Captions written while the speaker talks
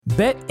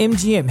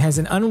BetMGM has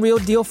an unreal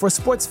deal for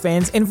sports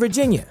fans in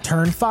Virginia.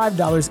 Turn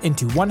 $5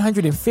 into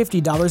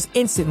 $150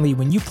 instantly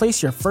when you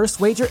place your first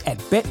wager at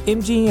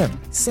BetMGM.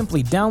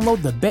 Simply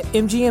download the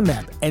BetMGM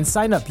app and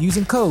sign up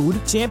using code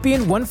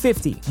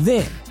Champion150.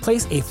 Then,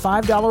 place a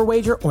 $5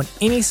 wager on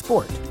any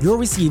sport. You'll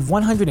receive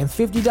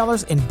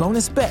 $150 in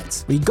bonus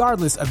bets,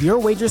 regardless of your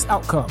wager's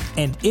outcome.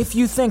 And if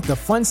you think the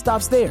fun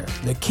stops there,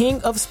 the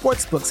King of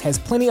Sportsbooks has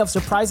plenty of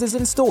surprises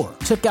in store.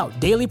 Check out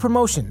daily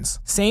promotions,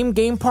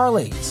 same-game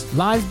parlays,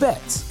 live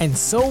bets, and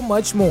so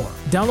much more.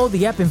 Download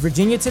the app in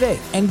Virginia today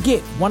and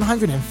get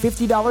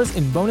 $150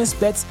 in bonus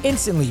bets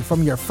instantly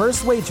from your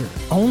first wager.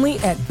 Only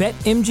at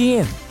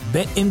BetMGM.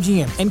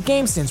 BetMGM and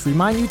GameSense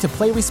remind you to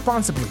play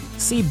responsibly.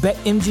 See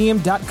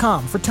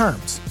BetMGM.com for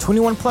terms.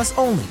 21 plus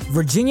only.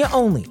 Virginia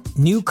only.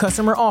 New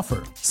customer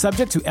offer.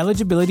 Subject to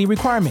eligibility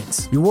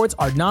requirements. Rewards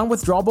are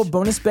non-withdrawable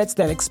bonus bets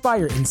that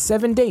expire in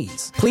 7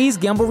 days. Please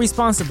gamble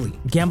responsibly.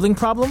 Gambling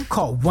problem?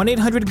 Call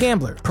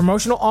 1-800-GAMBLER.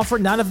 Promotional offer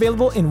not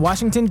available in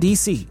Washington,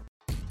 D.C.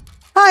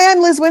 Hi,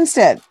 I'm Liz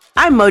Winstead.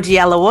 I'm Moji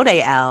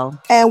Alawode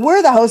L. And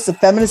we're the hosts of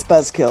Feminist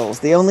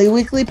Buzzkills, the only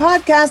weekly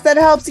podcast that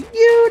helps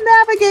you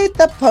navigate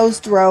the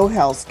post-Roe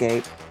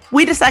hellscape.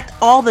 We dissect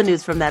all the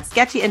news from that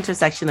sketchy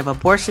intersection of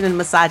abortion and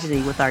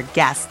misogyny with our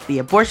guests, the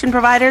abortion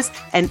providers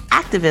and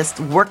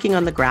activists working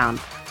on the ground.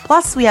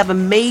 Plus, we have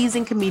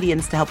amazing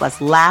comedians to help us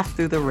laugh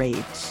through the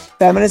rage.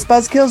 Feminist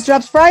Buzzkills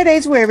drops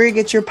Fridays wherever you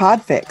get your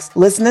pod fix.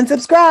 Listen and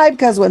subscribe,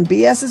 because when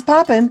BS is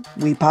poppin',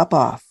 we pop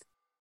off.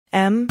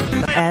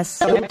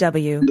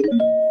 MSW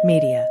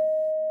Media.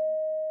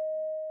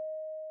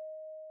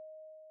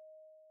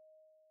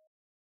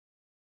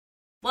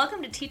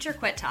 Welcome to Teacher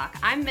Quit Talk.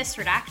 I'm Miss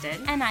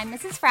Redacted. And I'm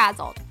Mrs.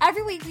 Frazzled.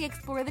 Every week we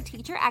explore the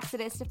teacher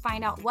exodus to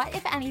find out what,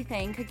 if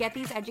anything, could get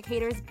these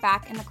educators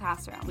back in the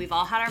classroom. We've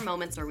all had our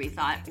moments where we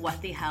thought,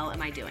 what the hell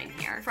am I doing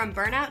here? From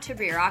burnout to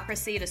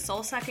bureaucracy to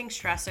soul-sucking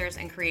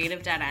stressors and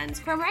creative dead ends.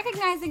 From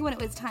recognizing when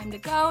it was time to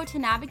go to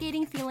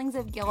navigating feelings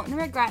of guilt and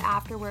regret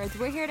afterwards,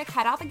 we're here to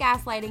cut out the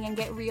gaslighting and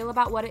get real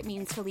about what it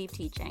means to leave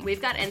teaching. We've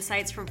got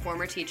insights from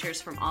former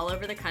teachers from all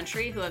over the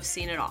country who have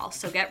seen it all.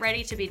 So get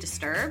ready to be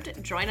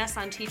disturbed. Join us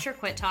on Teacher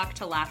Quit Talk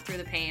to laugh through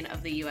the pain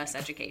of the U.S.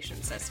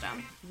 education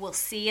system. We'll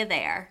see you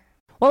there.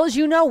 Well, as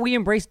you know, we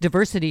embrace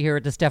diversity here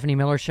at the Stephanie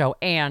Miller Show,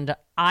 and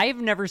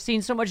I've never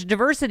seen so much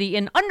diversity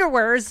in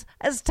underwears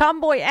as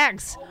Tomboy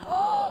X.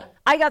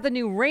 I got the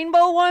new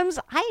rainbow ones.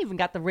 I even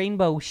got the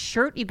rainbow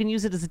shirt. You can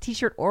use it as a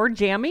t-shirt or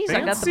jammies. Fancy?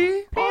 I got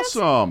the pants.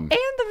 Awesome.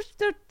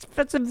 And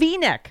it's a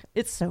V-neck.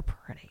 It's so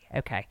pretty.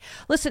 Okay.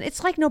 Listen,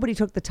 it's like nobody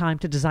took the time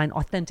to design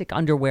authentic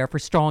underwear for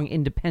strong,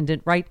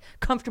 independent, right?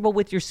 Comfortable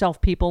with yourself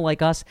people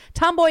like us.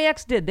 Tomboy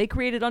X did. They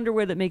created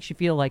underwear that makes you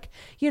feel like,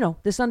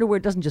 this underwear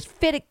doesn't just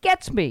fit, it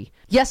gets me.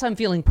 Yes, I'm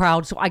feeling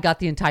proud, so I got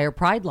the entire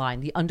Pride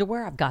line. The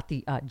underwear, I've got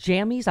the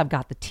jammies, I've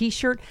got the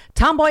t-shirt.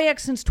 Tomboy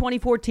X since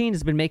 2014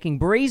 has been making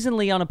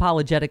brazenly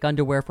unapologetic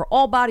underwear for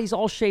all bodies,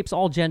 all shapes,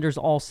 all genders,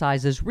 all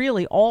sizes.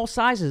 Really, all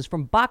sizes,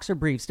 from boxer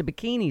briefs to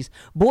bikinis,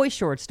 boy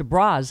shorts to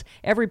bras.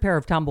 Every pair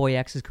of Tomboy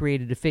X is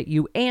created to fit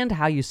you and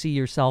how you see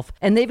yourself.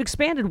 And they've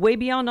expanded way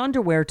beyond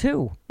underwear,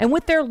 too. And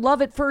with their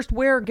love at first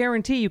wear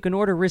guarantee, you can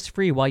order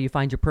risk-free while you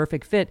find your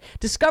perfect fit.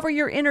 Discover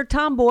your inner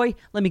tomboy.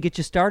 Let me get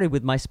you started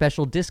with my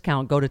special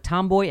discount. Go to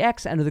Tomboy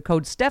X, enter the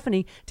code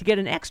Stephanie to get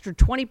an extra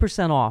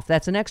 20% off.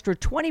 That's an extra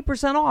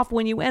 20% off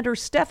when you enter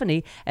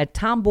Stephanie at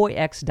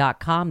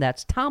tomboyx.com.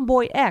 That's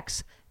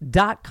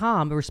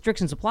tomboyx.com.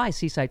 Restrictions apply.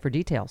 See site for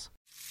details.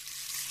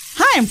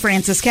 Hi, I'm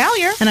Frances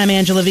Callier. And I'm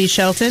Angela V.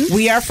 Shelton.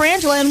 We are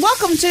Frangela, and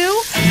welcome to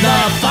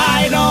The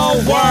Final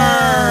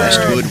Word.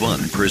 Westwood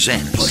One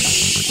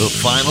presents The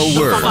Final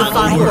Word. The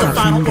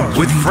Final Word.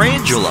 With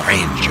Frangela.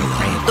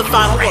 The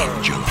Final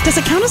Word. Does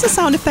it count as a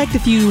sound effect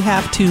if you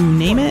have to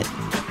name it?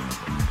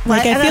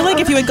 Like, I feel like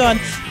if you had gone...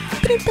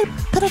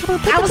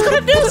 I was going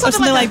to do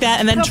something like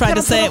that and then try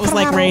to say it was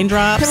like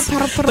raindrops.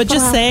 But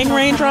just saying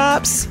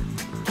raindrops...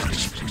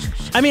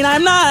 I mean,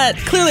 I'm not.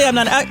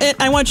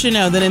 I want you to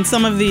know that in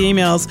some of the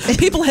emails,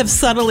 people have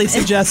subtly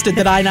suggested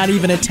that I not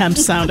even attempt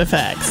sound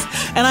effects.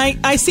 And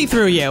I see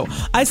through you.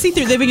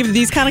 They've been giving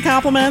these kind of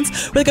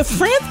compliments. Like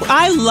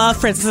I love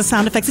Francis'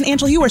 sound effects. And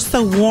Angela, you are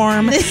so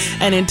warm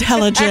and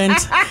intelligent.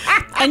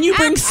 And you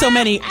bring so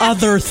many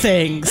other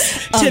things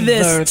to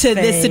this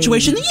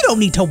situation that you don't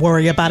need to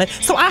worry about it.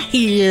 So I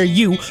hear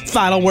you,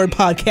 Final Word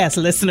podcast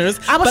listeners.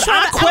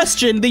 I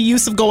question the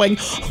use of going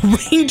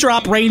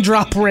raindrop,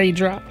 raindrop,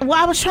 raindrop. Well,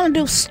 I was trying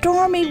to do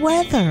Stormy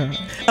Weather.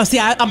 Oh, see,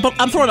 I'm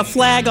throwing a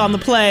flag on the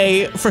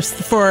play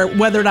for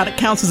whether or not it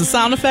counts as a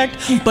sound effect.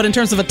 But in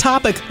terms of a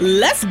topic,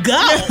 let's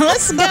go.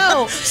 Let's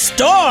go.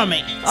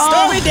 Stormy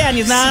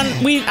Daniels. Now,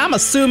 I'm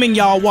assuming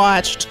y'all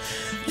watched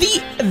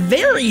the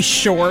very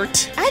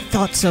short, I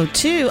thought so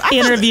too,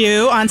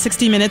 interview on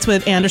 60 Minutes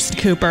with Anderson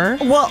Cooper.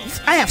 Well,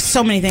 I have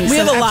so many things. We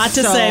have a lot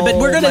to say, but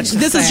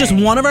this is just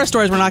one of our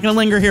stories. We're not going to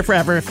linger here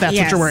forever if that's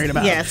what you're worried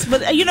about. Yes,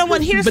 but you know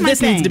what? Here's my thing. But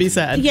this needs to be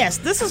said. Yes,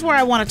 this is where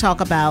I want to talk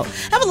about.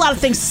 I have a lot of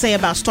things to say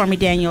about Stormy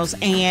Daniels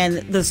and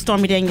the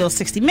Stormy Daniels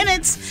 60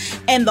 Minutes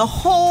and the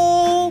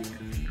whole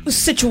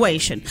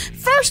situation.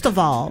 First of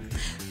all,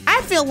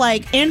 I feel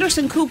like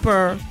Anderson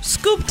Cooper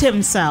scooped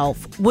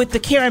himself with the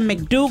Karen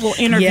McDougal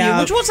interview,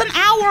 which was an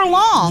hour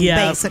long,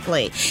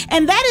 basically.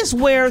 And that is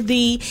where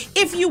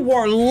if you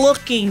were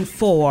looking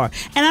for,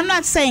 and I'm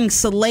not saying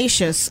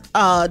salacious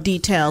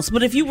details,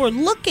 but if you were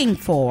looking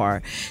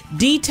for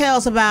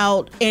details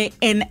about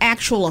an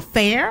actual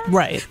affair,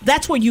 right,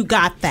 that's where you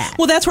got that.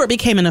 Well, that's where it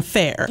became an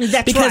affair.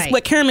 That's because right.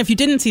 what Karen, if you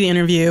didn't see the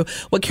interview,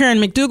 what Karen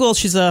McDougal,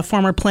 she's a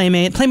former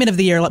Playmate of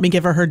the Year. Let me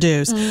give her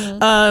dues.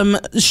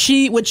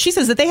 What she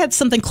says that they had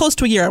something close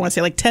to a year. I want to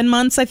say like 10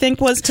 months. I think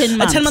was 10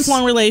 months. A 10-month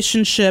long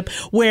relationship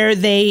where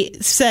they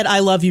said "I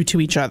love you" to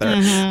each other.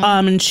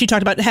 And she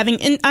talked about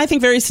having, and I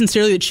think very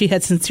sincerely, that she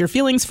had sincere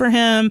feelings for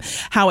him,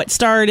 how it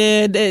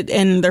started,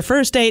 and their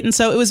first date, and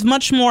so it was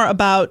much more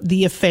about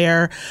the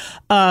affair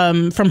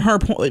from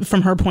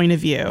her point of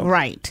view.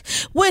 Right.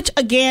 Which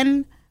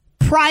again,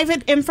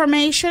 private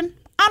information.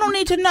 I don't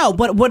need to know,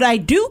 but what I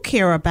do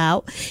care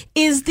about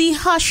is the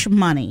hush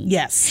money.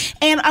 Yes,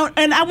 and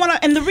I want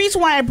to, and the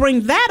reason why I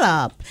bring that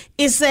up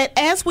is that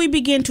as we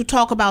begin to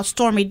talk about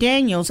Stormy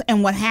Daniels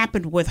and what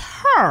happened with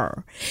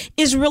her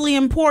is really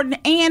important,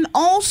 and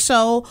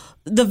also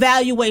the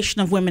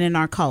valuation of women in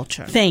our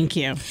culture. Thank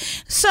you.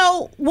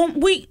 So when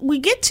we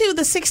get to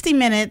the 60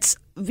 Minutes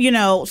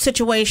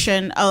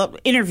situation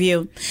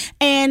interview,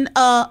 and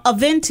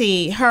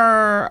Aventi,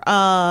 her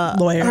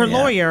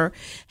lawyer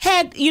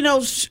had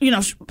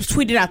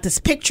tweeted out this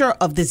picture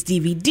of this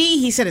DVD.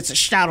 He said it's a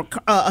shot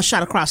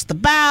across the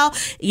bow.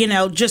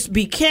 Just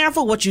be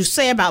careful what you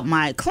say about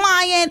my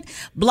client.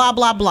 Blah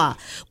blah blah.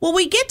 Well,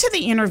 we get to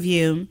the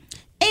interview.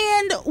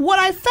 And what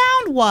I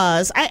found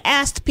was, I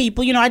asked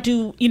people, we like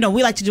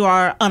to do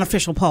our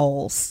unofficial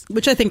polls.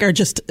 Which I think are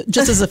just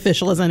as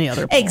official as any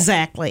other poll.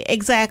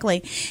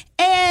 Exactly.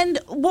 And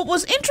what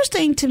was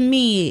interesting to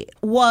me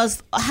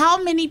was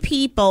how many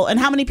people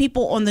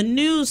on the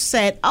news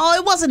said, oh,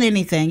 it wasn't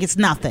anything. It's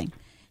nothing.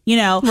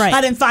 Right.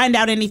 I didn't find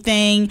out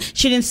anything.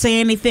 She didn't say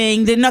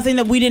anything. There's nothing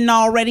that we didn't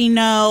already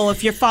know.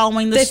 If you're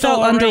following the story.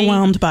 They felt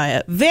underwhelmed by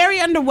it. Very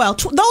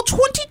underwhelmed. Though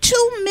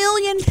 22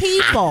 million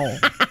people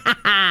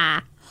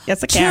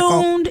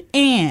tuned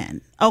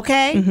in.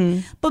 Okay? Mm-hmm.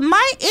 But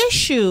my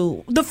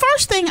issue, the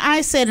first thing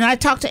I said, and I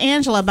talked to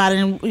Angela about it,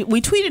 and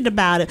we tweeted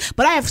about it,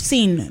 but I have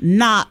seen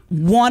not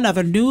one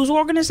other news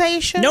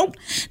organization. Nope.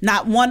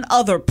 Not one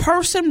other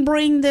person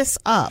bring this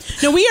up.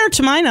 No, we are,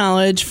 to my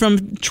knowledge,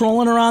 from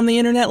trolling around the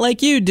internet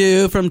like you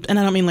do, and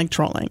I don't mean like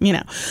trolling,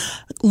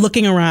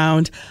 looking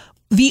around,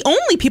 the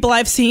only people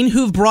I've seen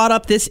who've brought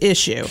up this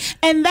issue.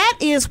 And that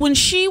is when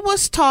she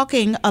was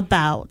talking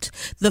about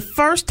the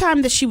first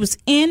time that she was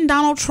in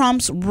Donald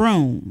Trump's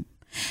room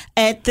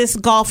at this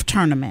golf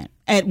tournament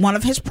at one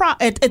of his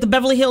at the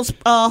Beverly Hills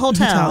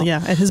hotel.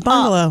 At his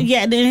bungalow.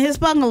 In his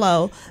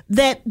bungalow.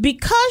 That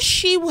because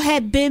she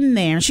had been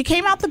there, she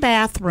came out the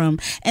bathroom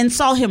and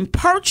saw him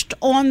perched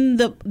on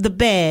the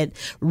bed,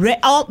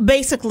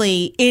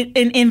 basically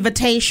an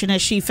invitation,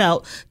 as she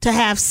felt, to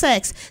have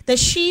sex, that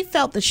she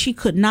felt that she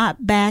could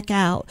not back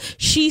out.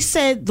 She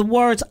said the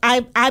words,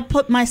 I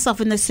put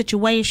myself in this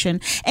situation,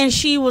 and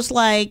she was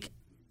like,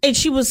 and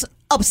she was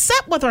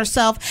upset with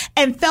herself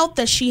and felt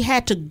that she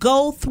had to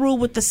go through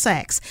with the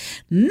sex.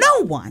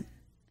 No one,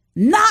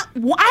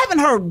 I haven't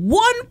heard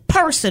one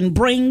person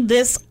bring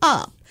this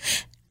up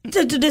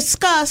to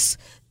discuss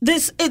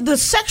the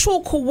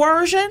sexual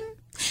coercion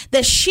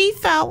that she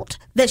felt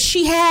that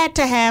she had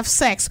to have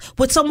sex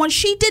with someone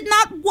she did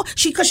not want.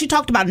 Because she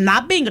talked about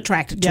not being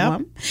attracted to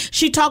him.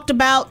 She talked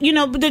about,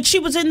 that she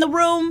was in the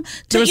room.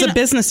 There was a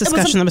business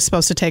discussion that was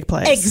supposed to take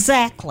place.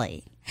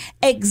 Exactly.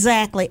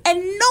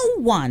 And no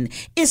one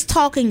is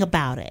talking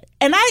about it.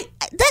 And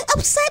that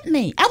upset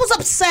me. I was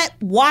upset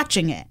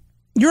watching it.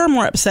 You're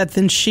more upset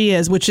than she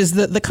is, which is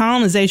the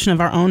colonization of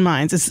our own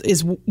minds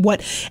is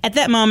what at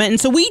that moment.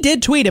 And so we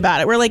did tweet about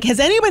it. We're like, has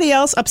anybody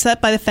else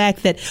upset by the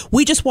fact that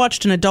we just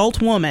watched an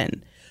adult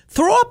woman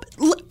throw up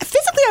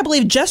physically, I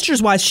believe,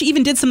 gestures-wise? She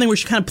even did something where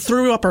she kind of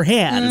threw up her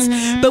hands.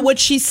 Mm-hmm. But what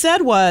she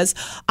said was,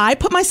 I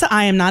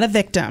am not a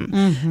victim.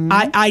 Mm-hmm.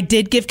 I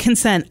did give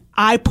consent.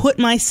 I put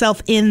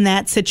myself in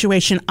that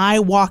situation. I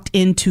walked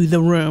into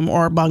the room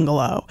or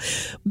bungalow.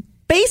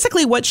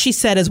 Basically, what she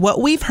said is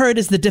what we've heard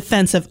is the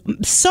defense of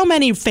so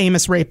many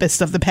famous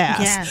rapists of the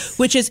past,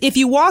 which is if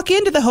you walk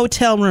into the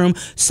hotel room,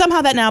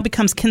 somehow that now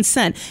becomes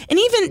consent. And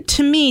even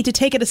to me, to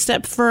take it a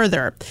step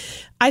further,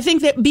 I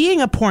think that being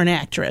a porn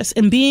actress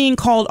and being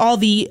called all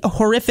the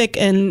horrific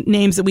and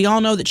names that we all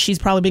know that she's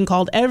probably been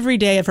called every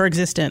day of her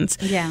existence,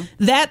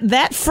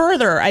 that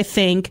further, I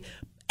think,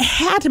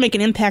 had to make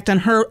an impact on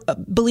her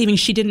believing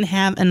she didn't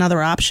have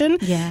another option,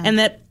 and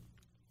that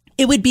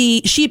it would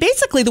be, she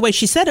basically, the way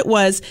she said it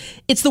was,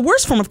 it's the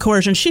worst form of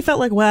coercion. She felt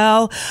like,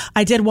 well,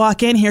 I did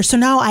walk in here, so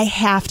now I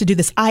have to do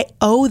this. I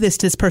owe this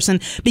to this person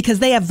because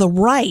they have the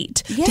right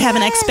to have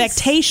an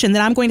expectation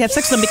that I'm going to have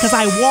sex with them because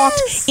I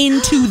walked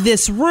into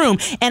this room.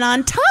 And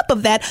on top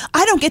of that,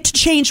 I don't get to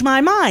change my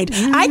mind.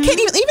 I can't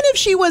even if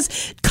she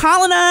was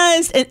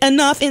colonized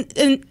enough in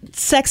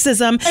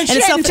sexism. And she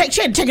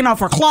hadn't taken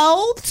off her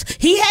clothes.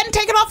 He hadn't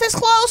taken off his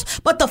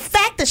clothes. But the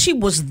fact that she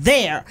was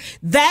there,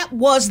 that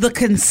was the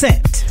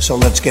consent. So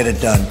let's get it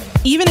done.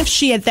 Even if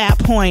she at that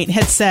point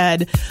had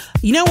said,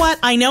 you know what,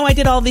 I know I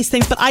did all these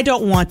things, but I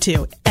don't want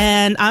to.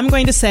 And I'm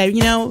going to say,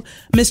 you know,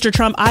 Mr.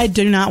 Trump, I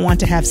do not want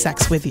to have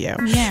sex with you.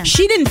 Yeah.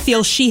 She didn't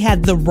feel she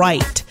had the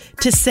right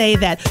to say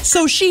that.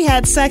 So she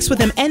had sex with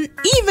him. And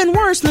even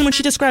worse than when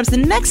she describes the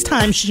next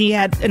time she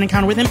had an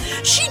encounter with him,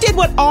 she did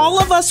what all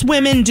of us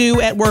women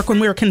do at work when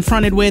we were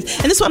confronted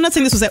with, and I'm not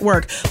saying this was at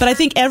work, but I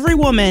think every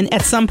woman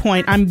at some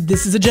point,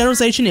 this is a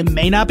generalization, it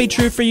may not be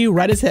true for you,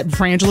 write us at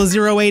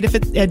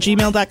frangela08 at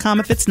gmail.com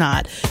if it's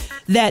not,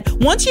 that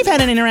once you've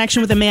had an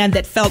interaction with a man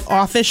that felt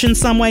offish in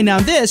some way, now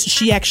this,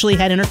 she actually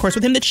had intercourse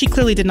with him that she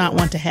clearly did not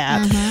want to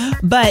have.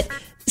 But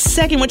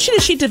second, what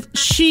she did,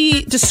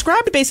 she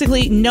described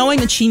basically knowing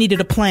that she needed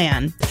a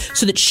plan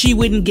so that she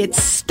wouldn't get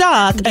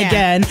stuck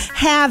again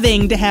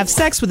having to have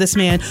sex with this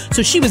man.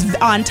 So she was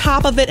on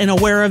top of it and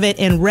aware of it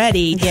and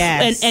ready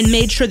and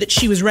made sure that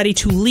she was ready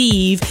to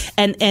leave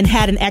and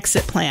had an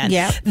exit plan.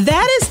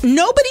 That is,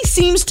 nobody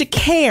seems to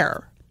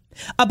care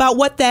about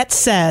what that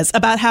says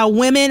about how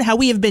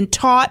we have been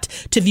taught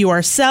to view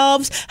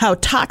ourselves, how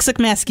toxic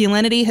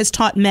masculinity has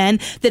taught men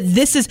that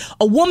this is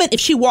a woman, if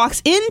she walks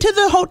into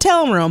the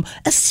hotel room,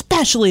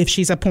 especially if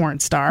she's a porn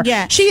star,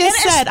 she has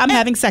said, I'm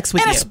having sex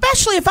with you. And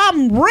especially if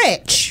I'm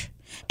rich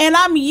and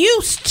I'm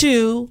used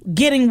to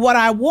getting what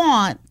I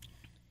want,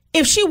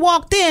 if she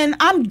walked in,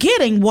 I'm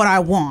getting what I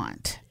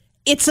want.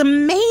 It's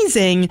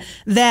amazing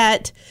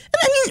that,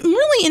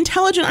 really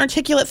intelligent,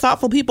 articulate,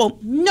 thoughtful people,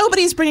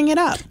 nobody's bringing it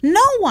up.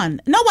 No one.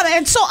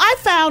 And so I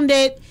found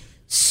it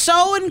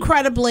so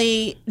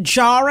incredibly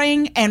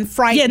jarring and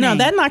frightening. Yeah, no,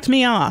 that knocked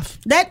me off.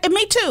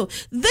 Me too.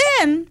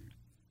 Then,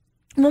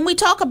 when we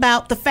talk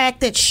about the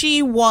fact that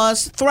she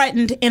was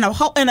threatened in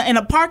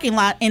a parking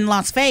lot in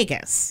Las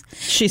Vegas,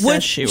 she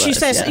says she was. She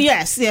says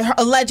yes,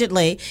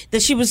 allegedly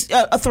that she was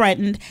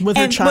threatened with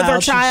her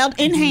child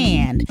in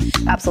hand.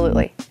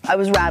 Absolutely, I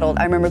was rattled.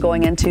 I remember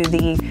going into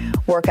the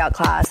workout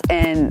class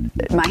and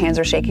my hands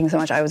were shaking so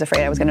much I was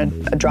afraid I was going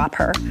to drop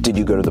her. Did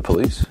you go to the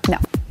police? No.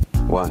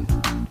 Why?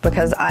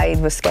 Because I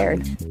was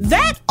scared.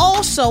 That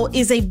also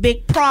is a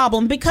big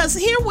problem because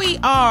here we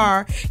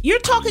are. You're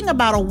talking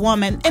about a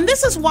woman, and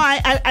this is why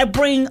I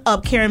bring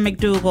up Karen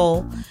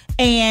McDougal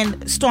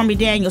and Stormy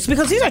Daniels,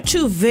 because these are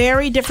two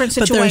very different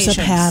situations.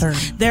 But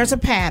there's a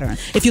pattern.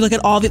 If you look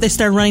at they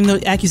started running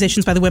the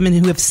accusations by the women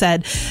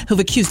who've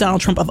accused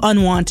Donald Trump of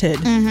unwanted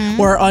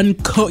or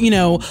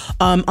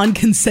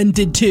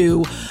unconsented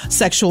to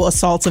sexual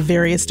assaults of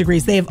various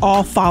degrees. They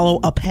all follow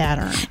a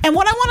pattern. And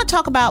what I want to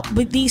talk about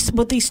with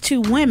these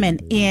two women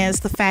is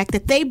the fact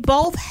that they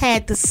both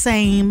had the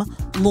same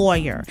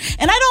lawyer.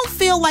 And I don't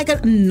feel like,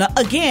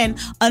 again,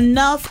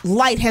 enough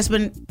light has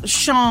been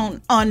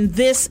shown on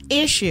this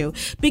issue.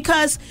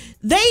 Because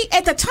they,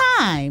 at the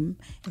time,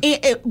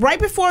 right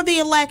before the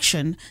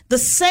election, the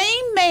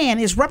same man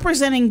is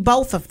representing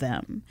both of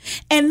them,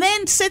 and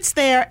then sits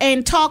there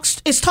and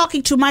is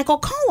talking to Michael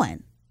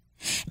Cohen.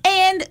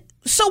 And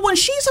so when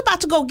she's about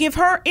to go give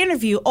her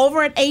interview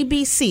over at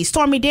ABC,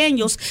 Stormy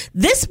Daniels,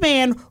 this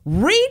man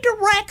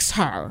redirects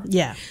her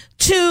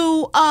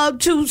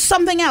to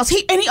something else.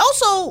 He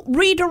also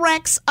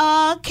redirects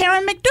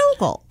Karen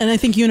McDougal. And I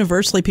think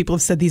universally people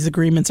have said these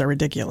agreements are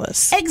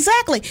ridiculous.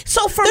 Exactly.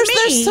 So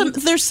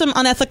there's some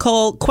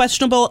unethical,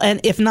 questionable,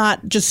 and if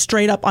not just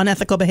straight up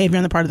unethical behavior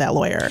on the part of that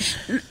lawyer.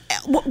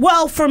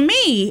 Well, for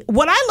me,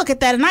 when I look at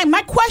that, and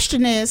my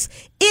question is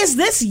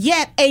this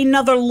yet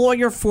another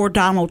lawyer for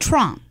Donald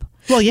Trump?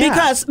 Well,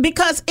 yeah.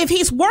 Because if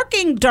he's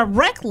working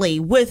directly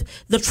with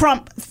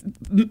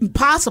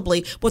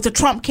possibly with the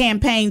Trump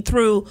campaign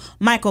through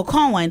Michael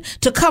Cohen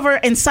to cover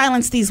and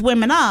silence these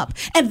women up,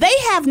 and they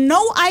have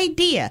no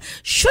idea,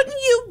 shouldn't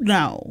you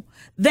know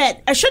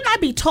that, shouldn't I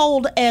be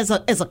told as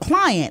a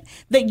client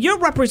that you're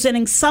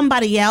representing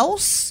somebody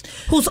else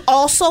who's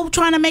also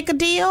trying to make a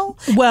deal?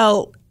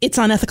 Well, it's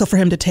unethical for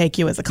him to take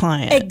you as a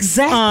client.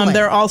 Exactly.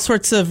 There are all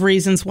sorts of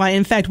reasons why.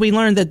 In fact, we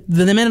learned that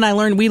the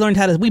minute we learned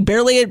we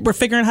barely were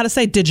figuring out how to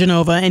say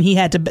DiGenova, and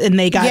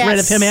they got rid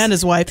of him and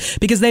his wife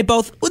because they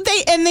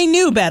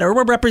knew better.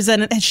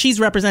 She's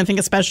representing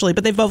especially,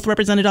 but they both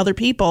represented other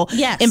people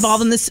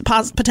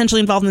potentially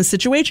involved in this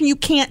situation. You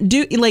can't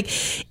do,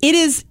 it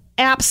is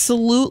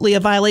absolutely a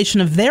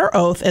violation of their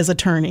oath as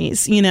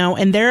attorneys,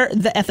 and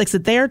the ethics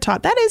that they're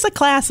taught. That is a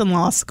class in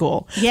law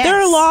school. Yes. There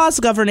are laws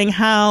governing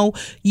how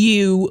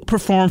you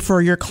perform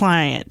for your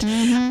client.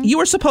 Mm-hmm. You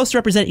are supposed to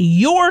represent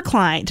your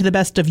client to the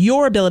best of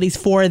your abilities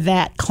for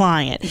that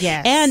client.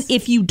 Yes. And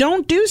if you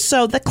don't do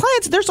so,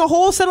 there's a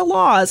whole set of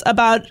laws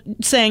about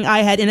saying I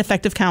had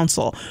ineffective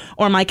counsel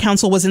or my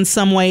counsel was in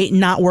some way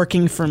not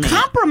working for me.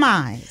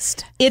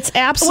 Compromised. It's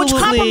absolutely...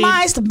 Which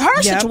compromised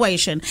her Yep.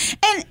 situation.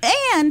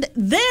 And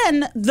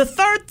then the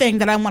third thing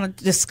that I want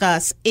to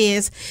discuss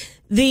is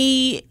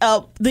the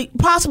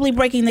possibly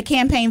breaking the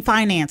campaign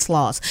finance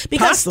laws.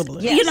 Because,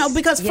 Possibly.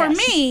 Because for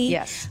me,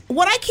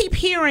 what I keep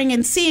hearing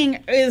and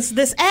seeing is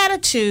this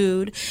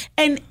attitude.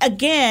 And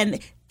again,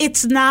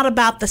 it's not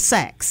about the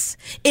sex.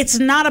 It's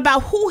not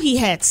about who he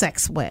had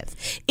sex with.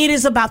 It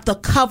is about the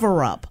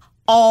cover-up.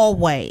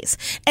 Always.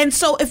 And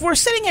so if we're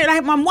sitting here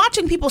and I'm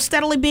watching people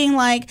steadily being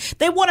like,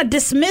 they want to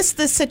dismiss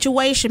this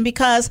situation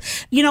because,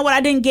 you know what,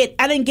 I didn't get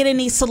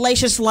any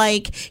salacious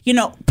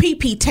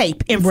PP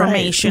tape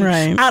information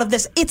out of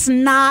this. It's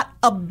not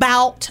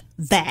about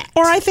that.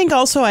 Or I think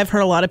also I've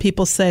heard a lot of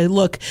people say,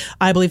 look,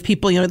 I believe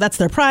people, that's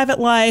their private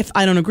life.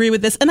 I don't agree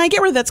with this. And I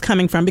get where that's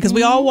coming from because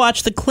we all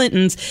watched the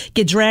Clintons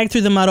get dragged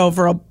through the mud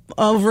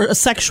over a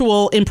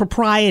sexual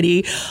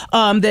impropriety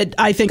that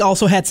I think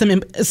also had some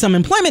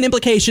employment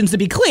implications, to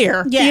be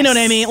clear. Yes. You know what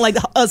I mean? Like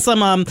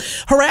some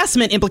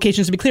harassment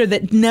implications, to be clear,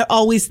 that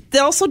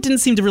also didn't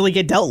seem to really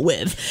get dealt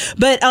with.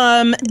 But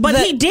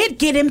he did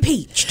get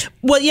impeached.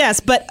 Well, yes,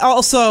 but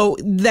also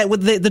that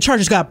the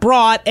charges got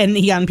brought and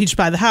he got impeached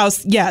by the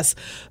House. Yes,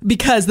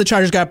 because the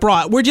charges got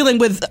brought. We're dealing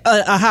with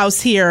a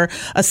House here,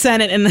 a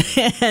Senate,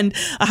 and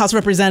a House of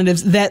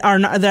Representatives that are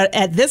not, that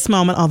at this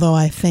moment. Although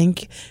I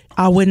think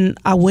I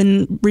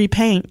wouldn't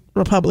repaint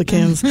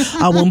Republicans.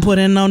 I wouldn't put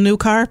in no new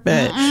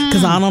carpet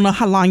because I don't know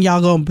how long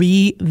y'all gonna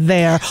be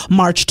there.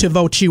 March to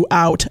vote you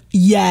out.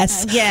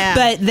 Yes, yeah.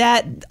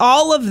 But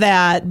all of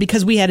that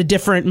because we had a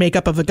different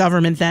makeup of the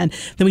government then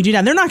than we do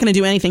now. They're not going to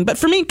do anything. But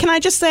for me, can I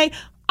just say?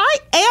 I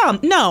am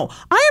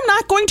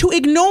not going to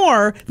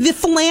ignore the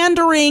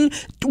philandering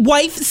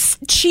wife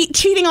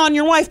cheating on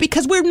your wife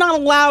because we're not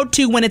allowed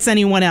to when it's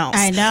anyone else.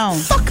 I know.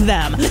 Fuck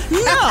them.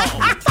 No.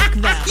 Fuck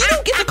them. You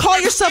don't get to call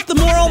yourself the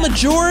moral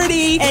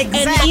majority and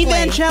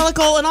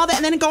evangelical and all that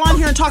and then go on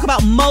here and talk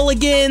about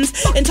mulligans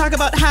and talk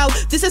about how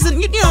this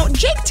isn't,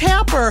 Jake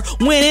Tapper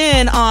went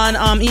in on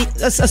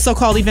a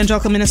so-called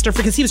evangelical minister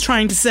because he was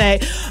trying to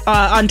say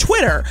on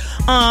Twitter,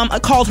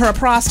 called her a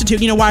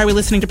prostitute. Why are we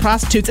listening to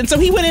prostitutes? And so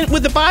he went in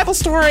with the Bible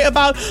story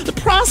about the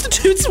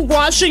prostitutes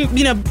washing,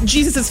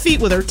 Jesus' feet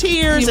with her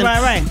tears.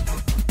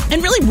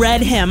 And really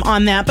read him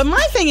on that. But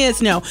my thing is,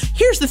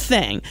 here's the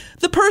thing.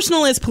 The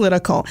personal is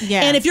political.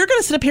 Yeah. And if you're going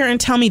to sit up here and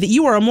tell me that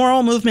you are a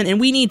moral movement and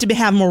we need to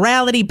have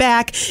morality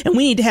back and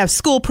we need to have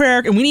school prayer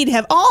and we need to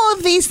have all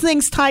of these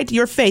things tied to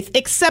your faith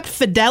except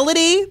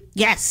fidelity.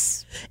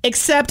 Yes.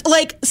 Except,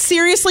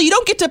 seriously, you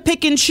don't get to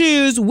pick and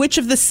choose which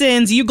of the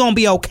sins you going to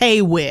be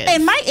okay with.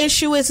 And my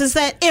issue is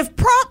that if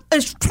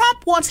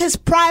Trump wants his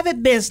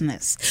private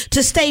business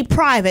to stay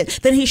private,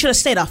 then he should have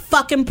stayed a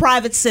fucking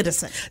private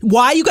citizen.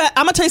 I'm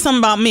going to tell you something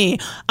about me.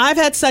 I've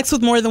had sex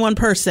with more than one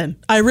person.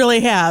 I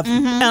really have.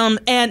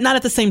 And not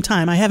at the same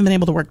time. I haven't been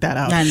able to work that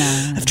out. I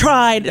know. I've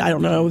tried. I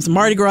don't know. It was a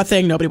Mardi Gras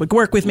thing. Nobody would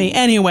work with me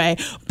anyway.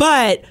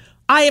 But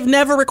I have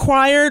never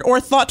required or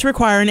thought to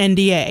require an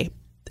NDA.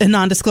 A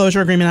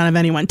non-disclosure agreement out of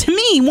anyone. To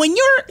me, when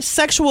your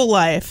sexual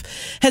life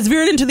has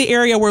veered into the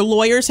area where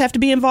lawyers have to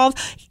be involved,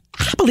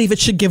 I believe it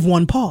should give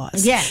one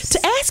pause. Yes. To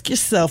ask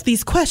yourself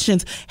these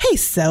questions. Hey,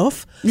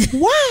 self,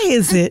 why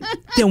is it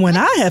that when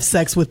I have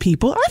sex with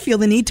people, I feel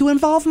the need to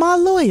involve my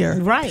lawyer?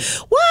 Right.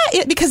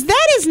 Why? Because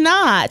that is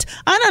not,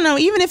 I don't know,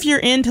 even if you're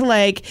into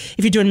if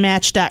you're doing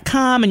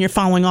Match.com and you're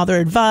following all their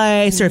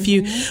advice, or if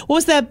you, what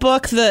was that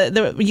book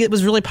it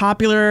was really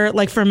popular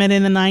for a minute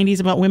in the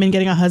 90s about women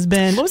getting a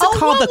husband? What was it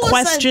called? The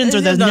Questions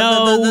or the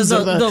No's? The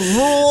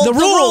rules. The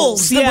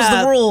rules. Yeah. That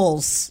was the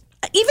rules.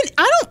 Even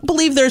I don't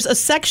believe there's a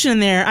section in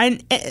there.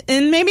 And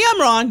maybe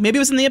I'm wrong. Maybe it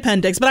was in the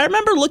appendix. But I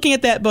remember looking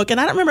at that book,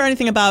 and I don't remember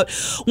anything about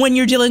when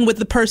you're dealing with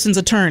the person's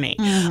attorney.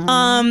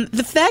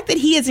 The fact that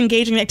he is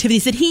engaging in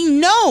activities that he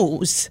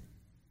knows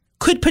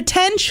could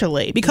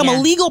potentially become a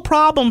legal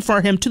problem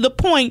for him to the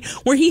point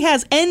where he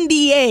has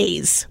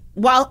NDAs.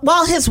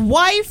 While his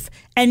wife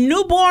and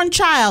newborn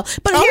child.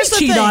 But here's the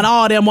thing. On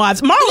all them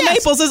wives. Marla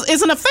Maples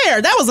is an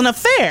affair. That was an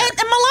affair. And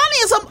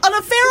Melania is an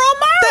affair on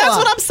Marla. That's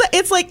what I'm saying.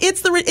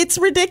 It's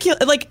ridiculous.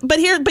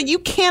 But you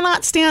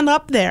cannot stand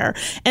up there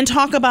and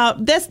talk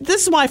about this.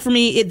 This is why for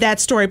me that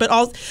story. But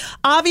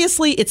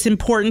obviously it's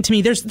important to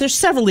me. There's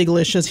several legal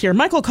issues here.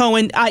 Michael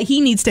Cohen, he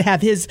needs to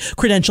have his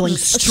credentialing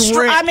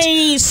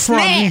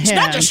snatched,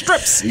 not just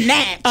stripped,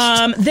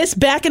 snatched. This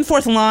back and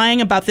forth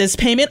lying about this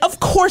payment. Of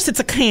course, it's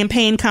a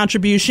campaign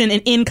contribution, an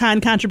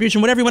in-kind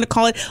contribution, whatever you want to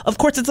call it. Of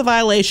course, it's a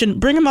violation.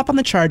 Bring them up on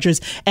the charges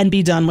and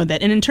be done with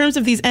it. And in terms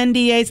of these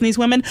NDAs and these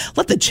women,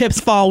 let the chips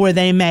fall where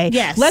they may.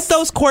 Yes. Let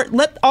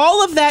let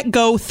all of that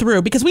go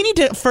through, because we need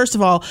to, first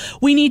of all,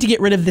 we need to get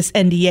rid of this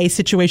NDA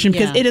situation,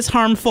 because it is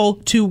harmful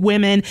to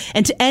women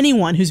and to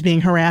anyone who's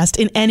being harassed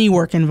in any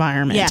work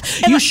environment. Yeah.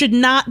 You should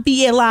not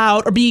be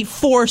allowed or be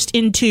forced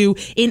into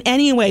in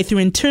any way through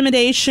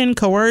intimidation,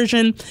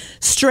 coercion,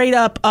 straight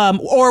up,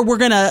 or we're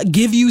going to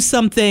give you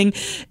something.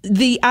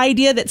 The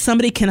idea that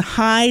somebody can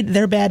hide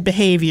their bad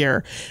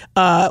behavior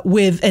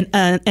with an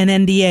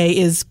NDA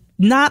is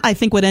not, I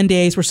think, what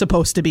NDAs were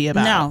supposed to be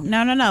about.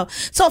 No.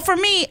 So for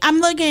me, I'm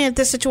looking at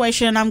this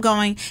situation and I'm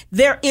going,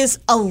 there is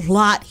a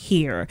lot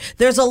here.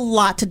 There's a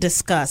lot to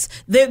discuss.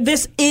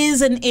 This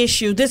is an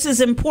issue. This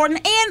is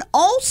important. And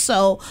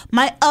also,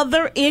 my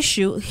other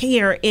issue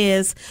here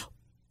is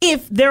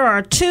if there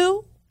are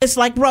two, it's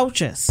like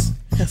roaches.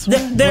 That's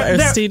right. They're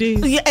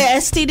STDs. Yeah,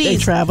 STDs. They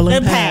travel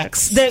in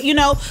packs.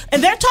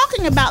 And they're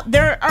talking about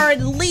there are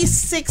at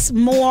least 6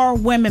 more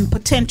women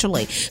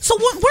potentially. So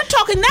we're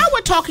talking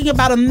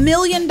about $1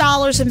 million in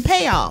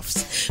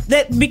payoffs.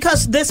 That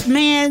because this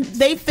man,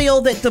 they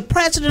feel that the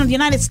president of the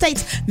United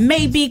States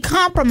may be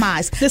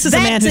compromised. This is a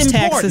man whose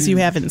taxes you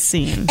haven't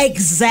seen.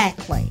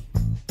 Exactly.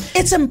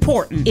 It's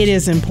important. It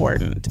is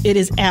important. It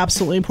is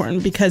absolutely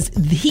important, because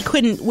he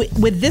couldn't,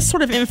 with this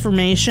sort of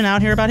information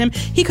out here about him,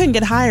 he couldn't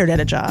get hired at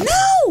a job.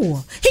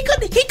 No, he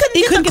couldn't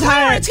get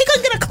hired. He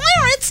couldn't get a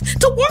clearance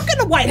to work in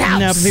the White House.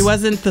 No, if he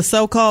wasn't the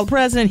so-called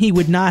president, he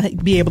would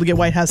not be able to get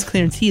White House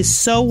clearance. He is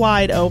so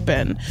wide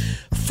open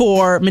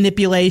for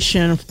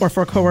manipulation or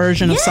for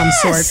coercion of some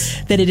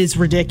sort that it is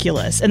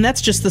ridiculous. And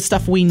that's just the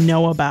stuff we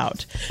know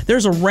about.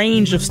 There's a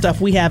range of stuff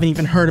we haven't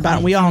even heard about,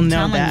 and we all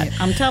know that.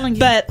 I'm telling you.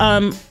 But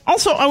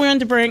also, I want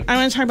to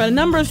talk about a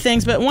number of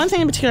things, but one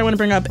thing in particular I want to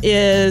bring up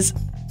is,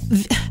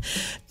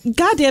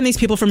 God damn these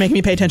people for making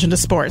me pay attention to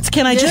sports.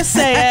 Can I just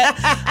say it?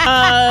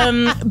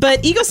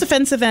 But Eagles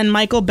defensive end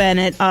Michael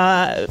Bennett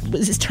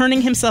is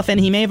turning himself in.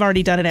 He may have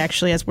already done it,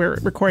 actually, as we're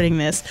recording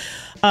this.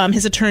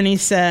 His attorney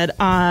said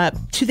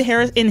he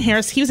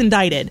was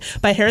indicted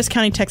by Harris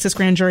County, Texas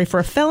grand jury for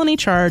a felony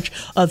charge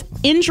of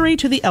injury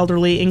to the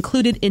elderly,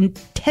 included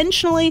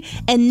intentionally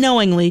and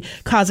knowingly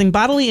causing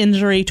bodily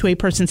injury to a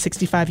person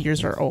 65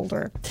 years or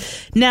older.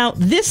 Now,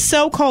 this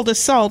so-called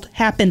assault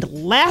happened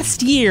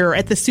last year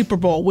at the Super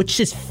Bowl, which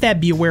is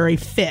February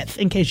 5th,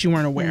 in case you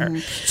weren't aware. Mm-hmm.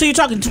 So you're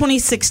talking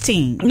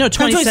 2016? No,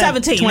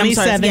 2017.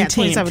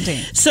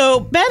 2017. So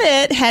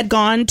Bennett had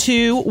gone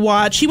to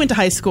watch. He went to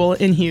high school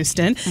in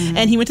Houston,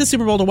 and he went to the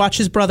Super Bowl to watch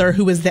his brother,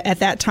 who was at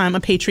that time the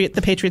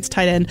Patriots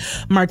tight end,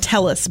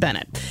 Martellus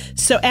Bennett.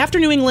 So after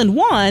New England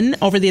won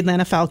over the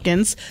Atlanta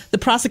Falcons, the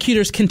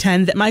prosecutors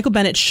contend that Michael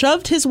Bennett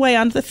shoved his way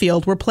onto the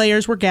field where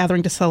players were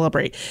gathering to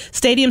celebrate.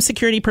 Stadium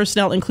security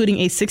personnel, including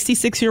a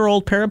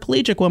 66-year-old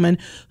paraplegic woman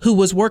who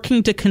was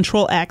working to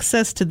control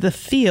access to the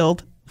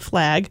field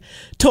flag,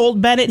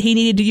 told Bennett he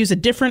needed to use a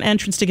different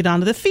entrance to get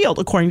onto the field,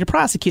 according to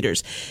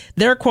prosecutors.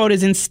 Their quote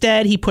is,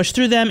 instead, he pushed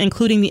through them,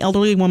 including the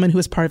elderly woman who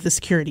was part of the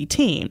security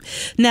team.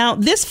 Now,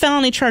 this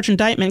felony charge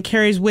indictment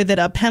carries with it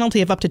a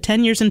penalty of up to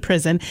 10 years in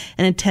prison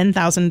and a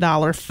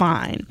 $10,000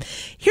 fine.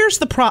 Here's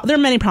there are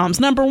many problems.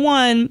 Number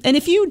one, and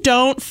if you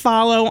don't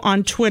follow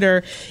on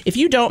Twitter, if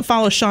you don't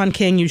follow Sean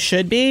King, you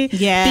should be.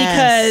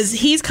 Yes. Because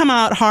he's come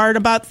out hard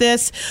about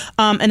this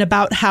and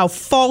about how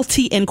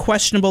faulty and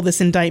questionable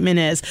this indictment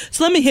is.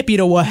 So let me hip you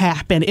to what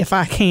happened, if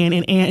I can,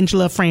 in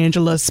Angela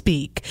Frangela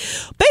speak.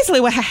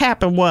 Basically, what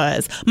happened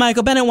was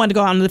Michael Bennett wanted to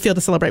go out on the field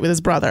to celebrate with his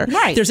brother.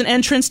 Right. There's an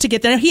entrance to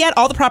get there. He had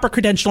all the proper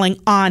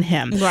credentialing on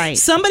him. Right.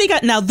 Somebody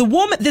got, now the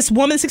woman, this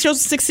woman,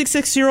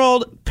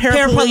 66-year-old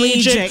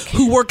paraplegic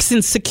who works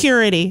in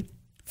security.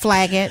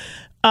 Flag it.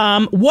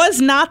 Was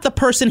not the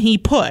person he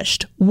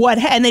pushed.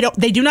 And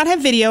they do not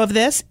have video of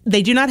this.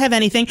 They do not have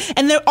anything.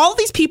 And all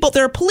these people,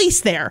 there are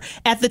police there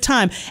at the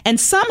time. And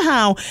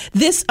somehow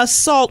this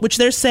assault, which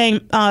they're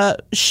saying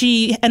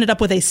she ended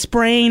up with a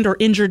sprained or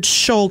injured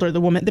shoulder,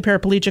 the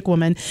paraplegic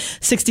woman,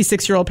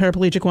 66-year-old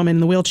paraplegic woman in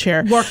the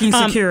wheelchair.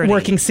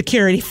 Working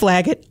security,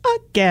 flag it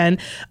again.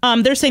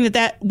 They're saying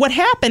that what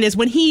happened is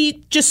when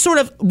he just sort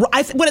of,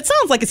 what it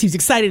sounds like is he was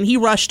excited and he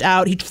rushed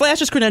out. He flashed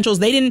his credentials.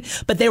 They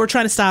didn't, but they were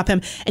trying to stop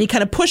him. And he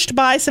kind of pushed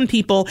by some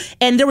people,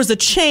 and there was a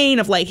chain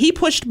of he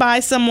pushed by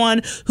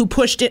someone who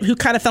pushed it, who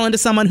kind of fell into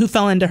someone who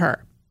fell into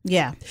her.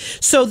 Yeah.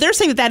 So they're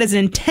saying that is an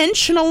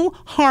intentional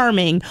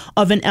harming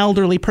of an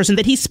elderly person,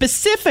 that he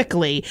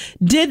specifically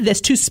did this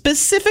to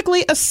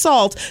specifically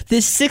assault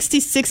this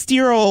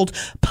 66-year-old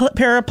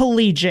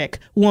paraplegic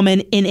woman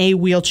in a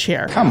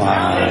wheelchair. Come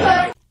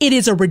on. It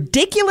is a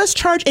ridiculous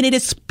charge, and it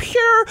is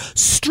pure,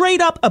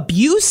 straight-up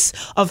abuse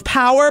of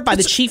power by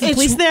the chief of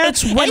police there.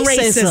 It's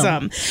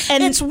racism.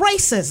 And it's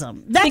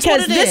racism. That's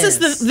because what it is.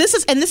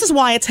 This is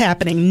why it's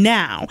happening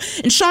now.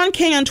 And Sean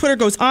King on Twitter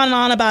goes on and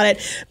on about it.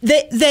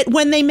 That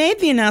when they made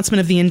the announcement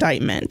of the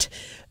indictment,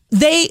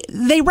 they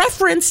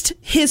referenced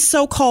his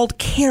so-called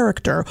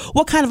character,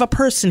 what kind of a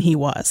person he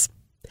was.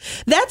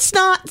 That's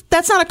not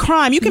a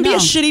crime. You can be a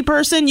shitty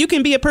person. You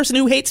can be a person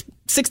who hates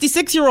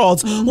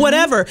 66-year-olds,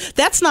 whatever.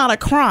 That's not a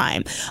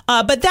crime.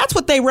 But that's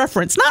what they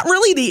reference. Not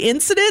really the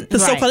incident, the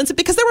so-called incident,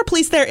 because there were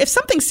police there. If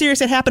something serious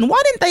had happened,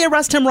 why didn't they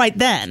arrest him right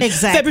then?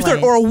 Exactly.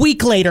 February 3rd, or a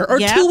week later, or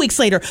 2 weeks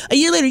later, a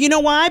year later. You know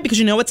why? Because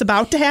you know what's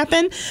about to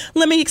happen?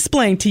 Let me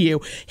explain to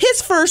you.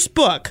 His first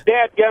book,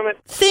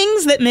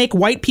 Things That Make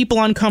White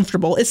People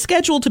Uncomfortable, is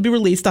scheduled to be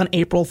released on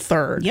April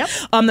 3rd.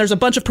 There's a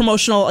bunch of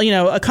promotional,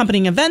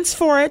 accompanying events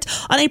for it.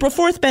 On April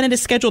 4th, Bennett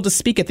is scheduled to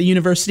speak at the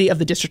University of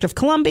the District of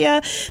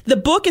Columbia. The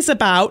book is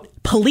about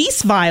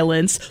police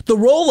violence, the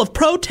role of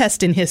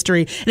protest in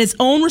history, and his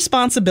own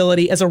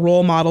responsibility as a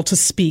role model to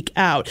speak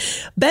out.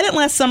 Bennett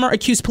last summer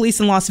accused police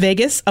in Las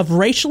Vegas of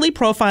racially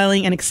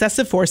profiling and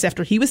excessive force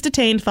after he was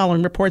detained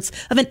following reports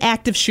of an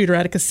active shooter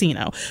at a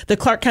casino. The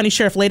Clark County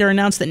Sheriff later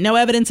announced that no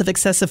evidence of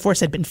excessive force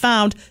had been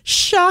found,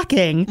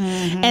 shocking,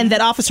 and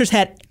that officers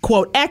had,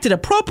 quote, acted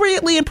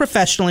appropriately and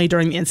professionally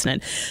during the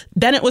incident.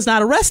 Bennett was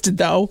not arrested,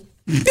 though,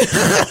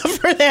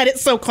 for that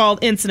so-called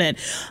incident.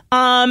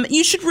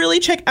 You should really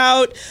check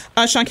out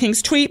Sean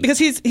King's tweet, because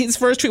his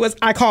first tweet was,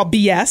 I call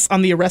BS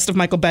on the arrest of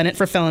Michael Bennett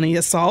for felony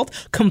assault.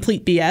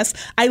 Complete BS.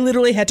 I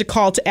literally had to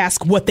call to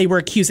ask what they were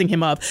accusing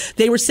him of.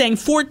 They were saying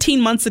 14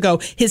 months ago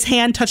his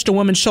hand touched a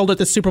woman's shoulder at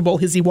the Super Bowl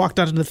as he walked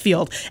onto the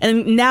field.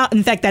 And now,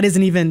 in fact, that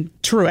isn't even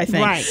true, I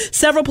think. Right.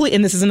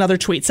 And this is another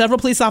tweet. Several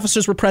police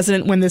officers were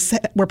present when this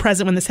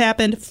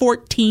happened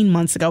 14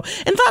 months ago,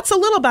 and thought so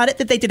little about it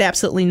that they did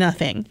absolutely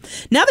nothing.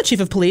 Now the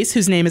chief of police,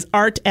 whose name is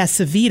Art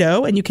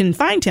Acevedo, and you can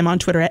find him on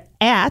Twitter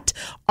at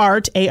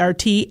Art, ART,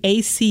 ACEVEDO.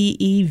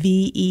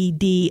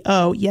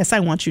 Yes, I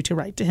want you to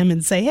write to him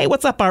and say, hey,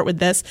 what's up, Art, with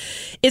this?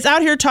 Is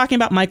out here talking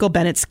about Michael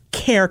Bennett's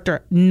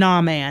character.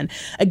 Nah, man.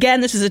 Again,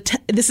 this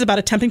is about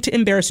attempting to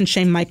embarrass and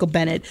shame Michael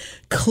Bennett,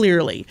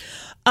 clearly.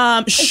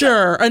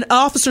 Sure, an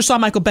officer saw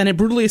Michael Bennett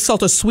brutally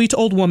assault a sweet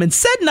old woman,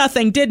 said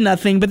nothing, did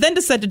nothing, but then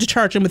decided to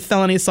charge him with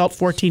felony assault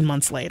 14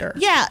 months later.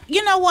 Yeah,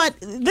 you know what?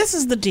 This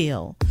is the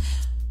deal.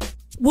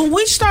 When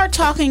we start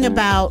talking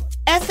about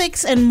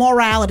ethics and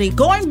morality,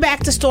 going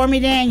back to Stormy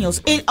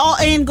Daniels,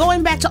 and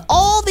going back to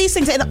all these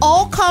things, it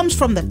all comes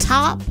from the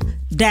top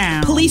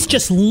down. Police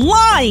just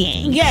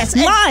lying. Yes.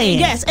 Lying.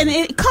 Yes. And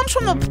it comes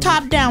from the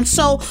top down.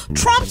 So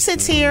Trump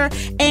sits here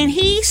and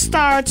he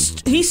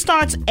starts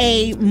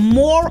a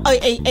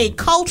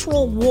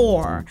cultural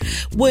war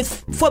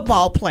with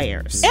football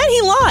players. And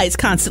he lies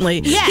constantly.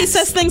 Yes. He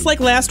says things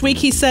like last week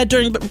he said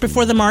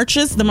before the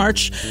marches, the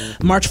March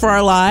for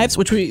Our Lives,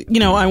 which we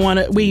want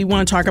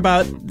to talk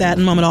about that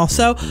in a moment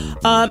also.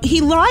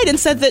 He lied and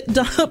said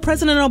that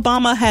President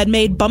Obama had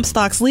made bump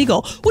stocks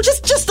legal, which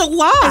is just a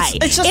lie.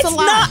 It's just a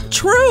lie. Not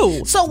true.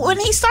 So when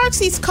he starts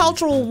these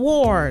cultural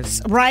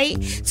wars, right?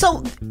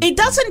 So it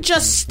doesn't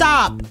just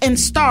stop and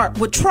start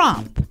with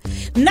Trump.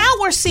 Now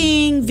we're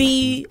seeing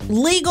the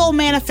legal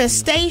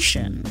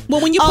manifestation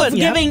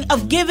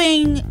of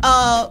giving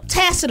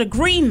tacit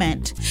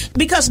agreement,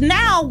 because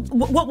now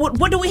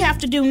what do we have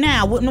to do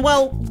now?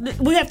 Well,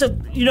 we have to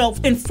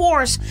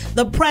enforce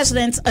the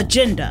president's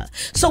agenda.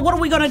 So what are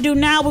we going to do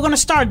now? We're going to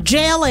start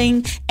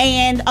jailing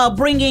and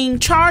bringing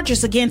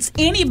charges against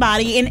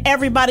anybody and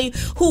everybody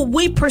who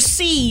we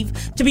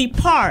perceive to be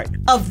part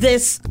of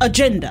this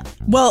agenda.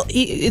 Well,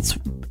 it's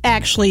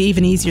actually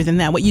even easier than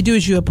that. What you do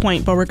is you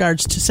appoint Beauregard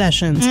to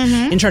Sessions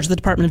in charge of the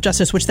Department of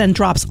Justice, which then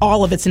drops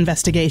all of its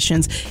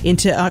investigations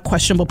into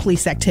questionable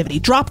police activity.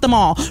 Drop them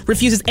all,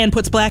 refuses and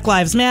puts Black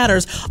Lives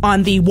Matters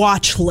on the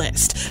watch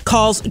list,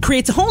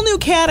 creates a whole new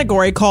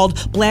category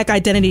called Black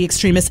Identity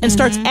Extremists, and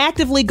starts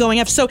actively going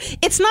after. So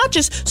it's not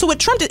just, so what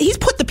Trump did, he's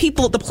put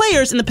the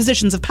players in the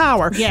positions of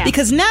power,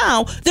 because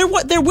now there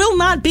will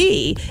not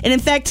be, and in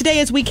fact today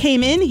as we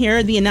came in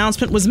here, the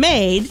announcement was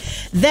made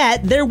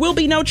that there will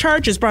be no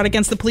charges brought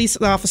against the police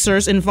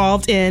officers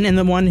involved in and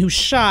the one who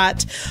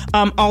shot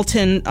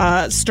Alton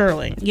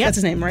Sterling. That's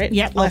his name, right?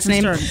 Yeah, last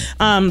name.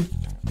 Sterling.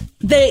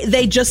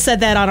 They just said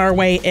that on our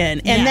way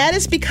in, and that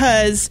is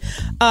because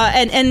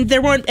and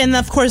there weren't, and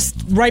of course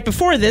right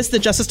before this the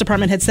Justice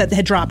Department had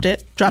dropped the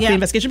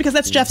investigation, because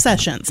that's Jeff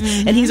Sessions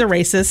and he's a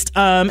racist,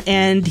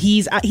 and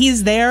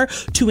he's there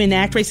to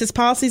enact racist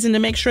policies and to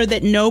make sure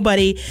that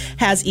nobody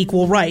has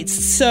equal rights.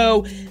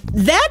 So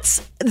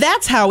that's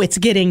how it's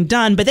getting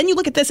done. But then you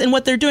look at this, and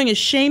what they're doing is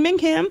shaming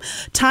him,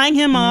 tying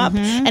him up,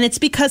 and it's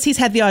because he's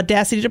had the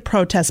audacity to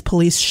protest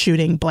police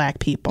shooting Black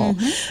people,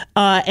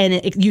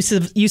 and use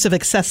of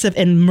excessive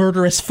and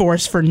murderous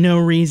force for no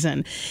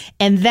reason.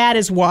 And that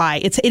is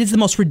why it is the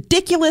most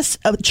ridiculous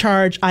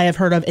charge I have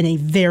heard of in a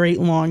very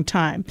long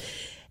time.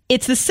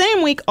 It's the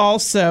same week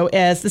also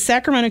as the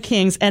Sacramento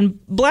Kings,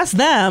 and bless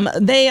them,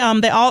 they I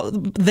don't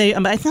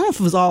know if it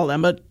was all of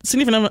them, but a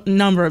significant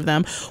number of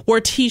them wore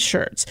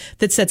T-shirts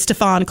that said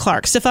Stephon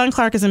Clark. Stephon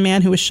Clark is a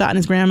man who was shot in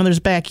his grandmother's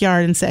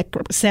backyard in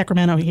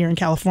Sacramento here in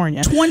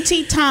California.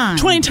 20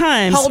 times.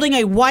 Holding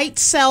a white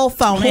cell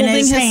phone in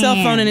his hand. Cell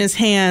phone in his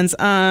hands.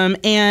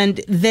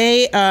 And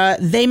they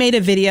made a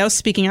video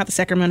speaking out the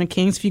Sacramento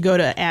Kings. If you go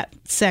to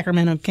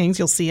 @Sacramento Kings,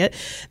 you'll see it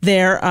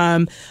there,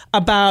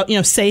 about,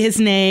 say his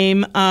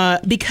name,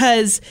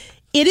 because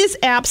it is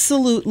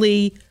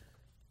absolutely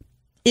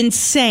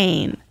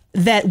insane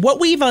that what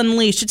we've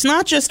unleashed, it's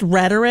not just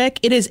rhetoric,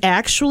 it is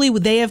actually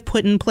they have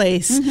put in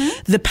place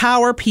the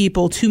power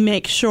people to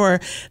make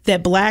sure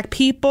that Black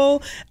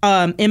people,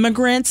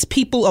 immigrants,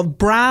 people of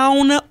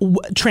brown,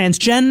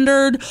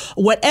 transgendered,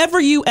 whatever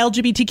you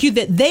LGBTQ,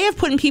 that they have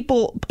put in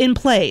people in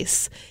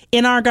place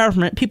in our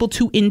government, people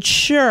to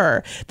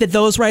ensure that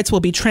those rights will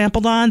be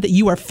trampled on, that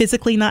you are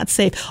physically not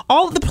safe.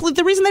 All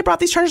the reason they brought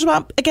these charges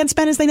against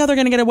Ben is they know they're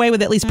going to get away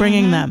with at least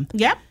bringing them.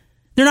 Yep.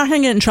 They're not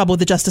going to get in trouble with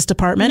the Justice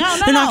Department.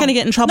 They're not going to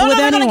get in trouble with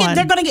anyone.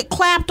 They're going to get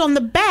clapped on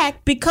the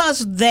back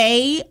because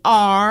they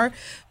are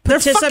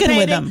participating. They're fucking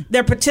with them.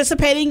 They're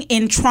participating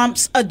in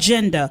Trump's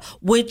agenda,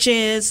 which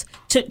is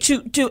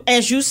to,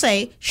 as you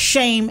say,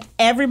 shame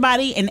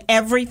everybody and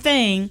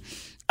everything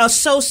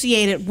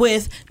associated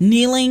with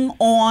kneeling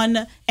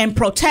on and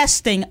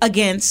protesting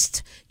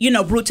against,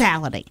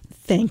 brutality.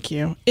 Thank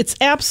you. It's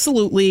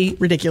absolutely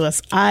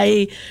ridiculous.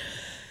 I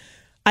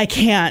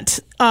can't.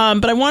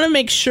 But I want to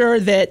make sure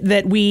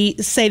that we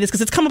say this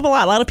because it's come up a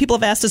lot. A lot of people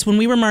have asked us when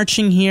we were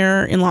marching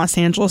here in Los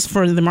Angeles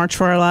for the March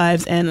for Our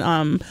Lives and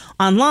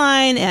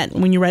online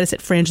when you write us at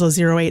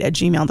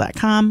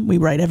frangela08@gmail.com. We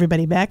write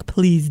everybody back.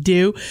 Please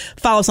do.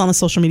 Follow us on the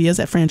social medias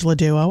at Frangela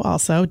Duo,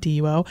 also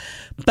DUO.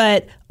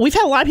 But we've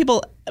had a lot of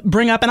people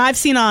bring up, and I've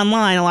seen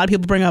online, a lot of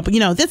people bring up,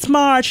 this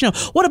march,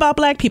 what about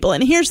Black people?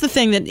 And here's the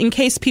thing that in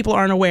case people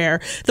aren't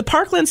aware, the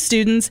Parkland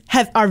students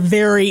are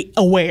very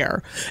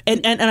aware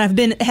and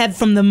have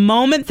from the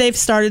moment they've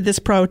started this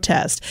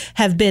protest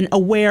have been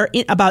aware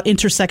about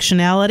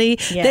intersectionality.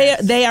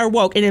 Yes. They are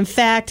woke. And in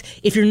fact,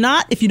 if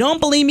you don't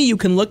believe me, you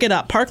can look it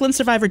up. Parkland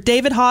survivor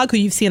David Hogg, who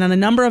you've seen on a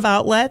number of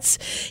outlets,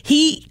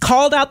 he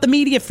called out the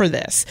media for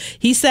this.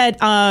 He said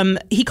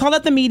he called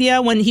out the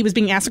media when he was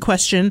being asked a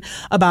question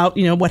about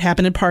what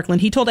happened in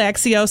Parkland. He told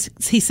Axios,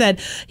 he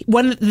said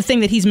one of the thing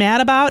that he's mad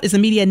about is the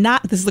media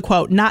this is the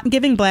quote, not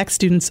giving Black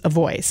students a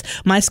voice.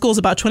 My school's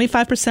about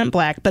 25%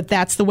 Black, but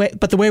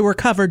the way we're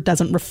covered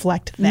doesn't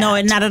reflect that. No,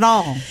 not at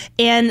all.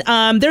 And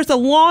there's a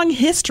long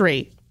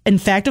history, in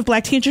fact, of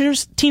Black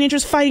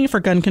teenagers fighting for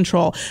gun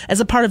control as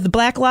a part of the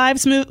Black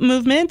Lives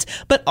movement.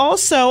 But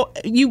also,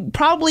 you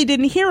probably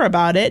didn't hear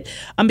about it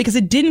because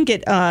it didn't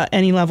get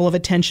any level of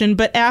attention.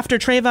 But after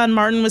Trayvon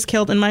Martin was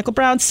killed and Michael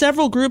Brown,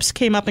 several groups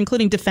came up,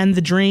 including Defend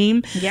the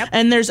Dream. Yep.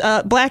 And there's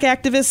Black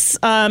activists,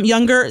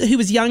 he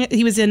was young.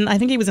 I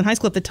think he was in high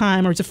school at the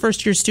time, or was a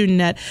first-year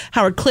student at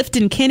Howard.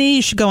 Clifton Kinney.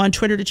 You should go on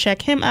Twitter to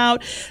check him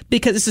out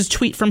because this is a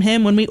tweet from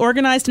him. When we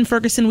organized in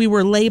Ferguson, we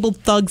were labeled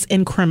thugs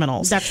and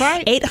criminals. That's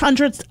right.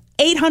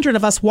 800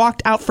 of us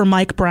walked out for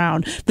Mike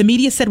Brown. The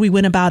media said we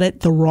went about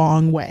it the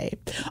wrong way.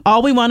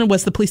 All we wanted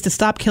was the police to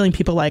stop killing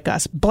people like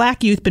us.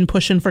 Black youth been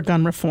pushing for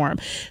gun reform.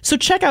 So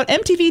check out,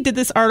 MTV did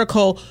this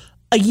article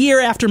a year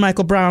after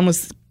Michael Brown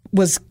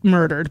was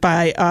murdered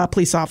by a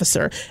police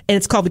officer. And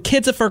it's called The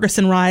Kids of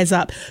Ferguson Rise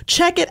Up.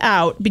 Check it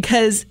out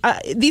because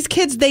these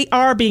kids, they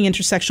are being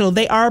intersectional.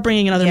 They are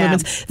bringing in other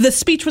movements. The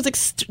speech was,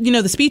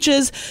 the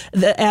speeches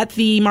at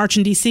the march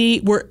in D.C.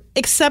 were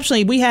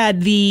exceptionally, we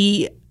had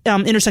the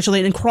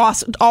intersectionality and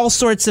cross all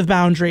sorts of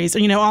boundaries,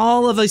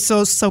 all of those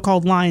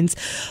so-called lines.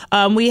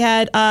 We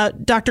had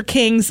Dr.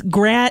 King's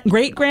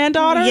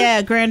great-granddaughter.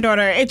 Yeah,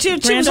 granddaughter. She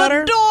was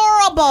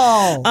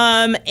adorable.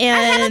 And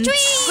I have a dream.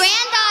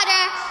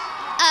 Granddaughter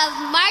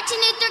of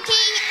Martin Luther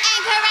King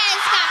and Coretta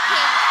Scott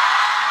King.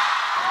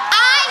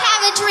 I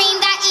have a dream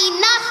that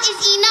enough is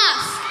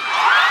enough.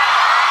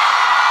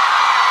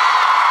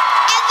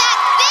 And that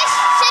this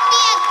should be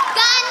a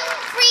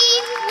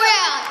gun-free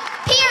world.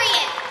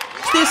 Period.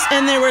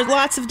 And there were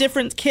lots of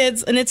different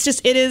kids, and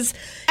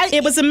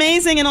it was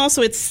amazing, and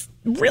also it's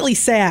really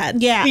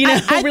sad. Yeah,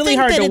 I really think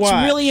hard that to watch.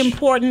 It's really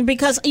important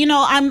because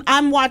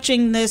I'm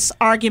watching this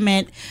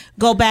argument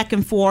go back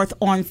and forth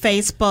on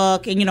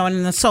Facebook and and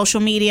in the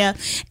social media,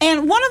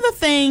 and one of the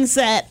things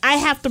that I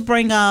have to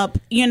bring up,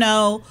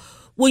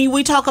 when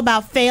we talk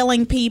about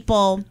failing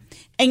people.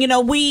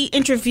 And, we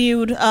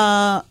interviewed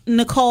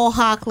Nicole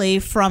Hockley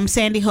from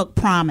Sandy Hook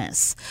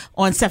Promise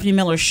on Stephanie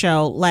Miller's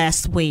show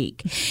last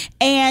week.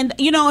 And,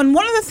 and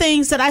one of the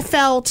things that I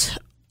felt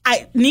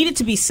I needed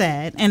to be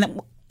said,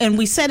 and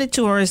we said it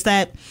to her, is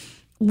that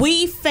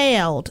we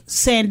failed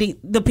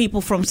the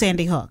people from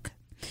Sandy Hook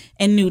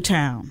and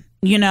Newtown.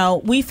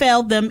 We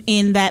failed them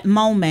in that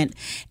moment.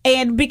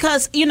 And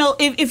because,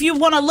 if you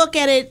want to look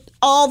at it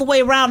all the way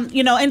around,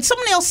 and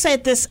someone else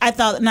said this, I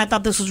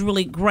thought this was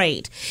really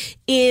great,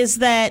 is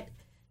that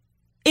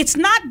it's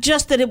not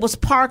just that it was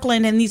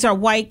Parkland and these are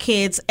white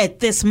kids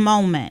at this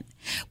moment.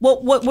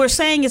 What we're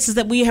saying is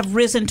that we have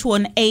risen to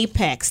an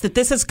apex, that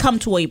this has come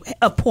to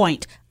a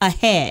point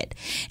ahead.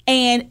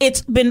 And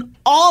it's been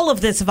all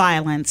of this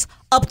violence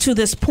up to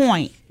this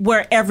point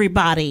where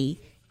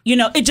everybody,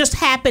 it just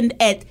happened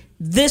at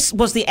this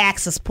was the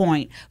access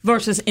point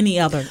versus any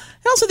other.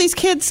 And also, these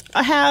kids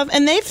have,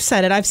 and they've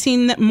said it, I've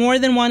seen that more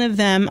than one of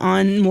them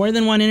on more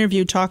than one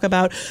interview talk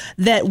about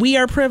that we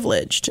are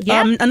privileged.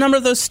 Yeah. A number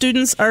of those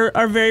students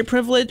are very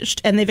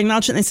privileged, and they've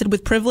acknowledged it, and they said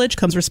with privilege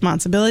comes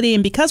responsibility.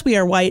 And because we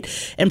are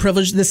white and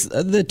privileged,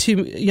 the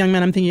two young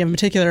men I'm thinking of in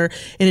particular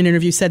in an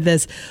interview said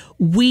this,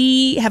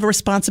 we have a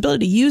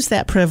responsibility to use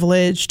that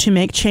privilege to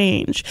make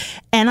change.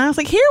 And I was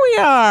like, here we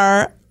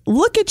are.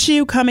 Look at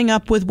you coming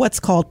up with what's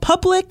called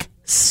public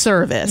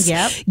service.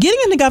 Yep. Getting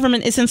into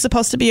government isn't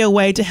supposed to be a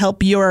way to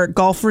help your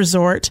golf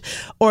resort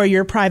or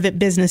your private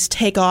business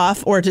take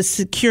off or to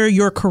secure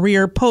your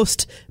career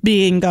post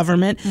being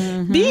government.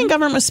 Mm-hmm. Being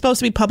government was supposed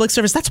to be public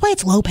service. That's why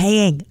it's low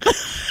paying.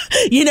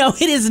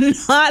 It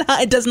is not.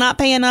 It does not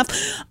pay enough.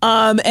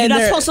 And you're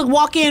not supposed to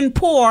walk in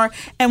poor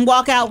and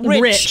walk out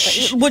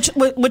rich.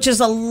 Which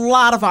is a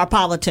lot of our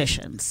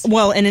politicians.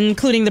 Well, and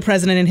including the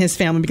president and his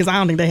family, because I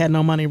don't think they had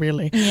no money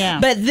really. Yeah.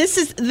 But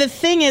the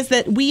thing is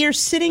that we are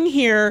sitting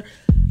here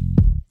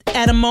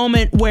at a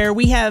moment where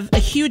we have a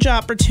huge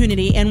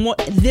opportunity, and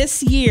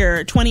this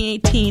year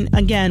 2018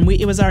 again,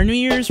 it was our New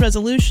Year's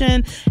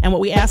resolution, and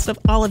what we asked of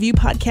all of you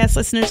podcast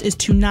listeners is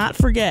to not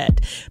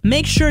forget,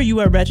 make sure you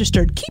are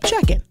registered, keep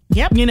checking.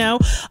 Yep.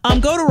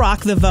 Go to Rock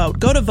the Vote.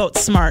 Go to Vote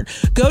Smart.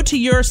 Go to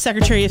your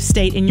Secretary of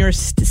State in your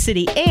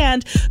city,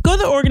 and go to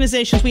the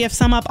organizations. We have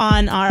some up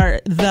on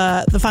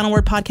the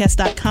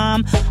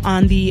finalwordpodcast.com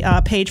on the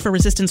page for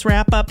Resistance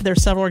Wrap Up.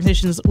 There's several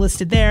organizations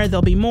listed there.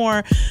 There'll be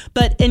more,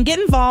 and get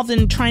involved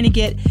in trying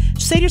to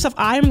say to yourself,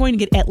 I am going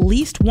to get at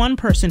least one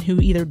person who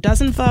either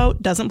doesn't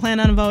vote, doesn't plan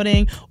on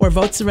voting, or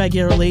votes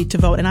irregularly to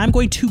vote, and I'm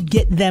going to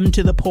get them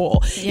to the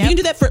poll. Yep. You can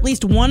do that for at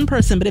least one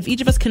person, but if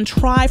each of us can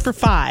try for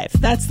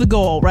 5, that's the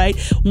goal, right?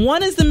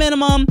 1 is the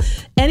minimum.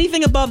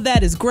 Anything above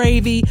that is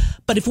gravy.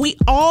 But if we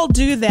all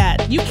do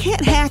that, you can't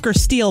hack or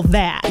steal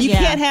that. You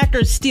can't hack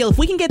or steal. If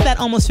we can get that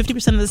almost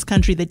 50% of this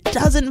country that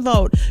doesn't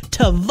vote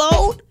to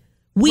vote,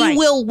 we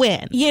will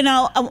win.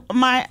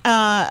 My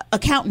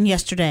accountant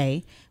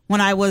yesterday,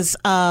 when I was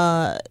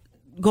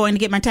going to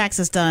get my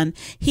taxes done,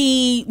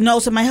 he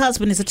knows that my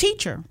husband is a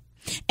teacher.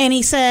 And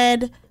he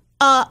said,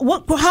 how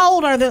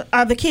old are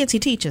the kids he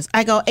teaches?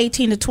 I go,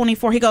 18 to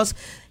 24. He goes,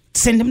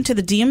 send them to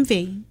the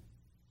DMV.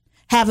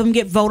 Have them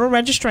get voter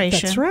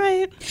registration. That's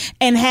right.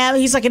 And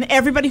he's like, and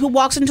everybody who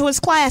walks into his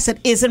class that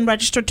isn't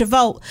registered to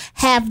vote,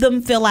 have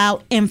them fill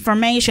out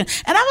information.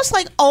 And I was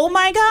like, oh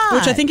my God.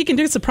 Which I think you can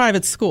do. It's a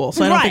private school,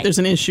 so I don't think there's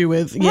an issue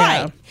with,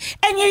 Right.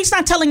 And he's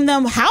not telling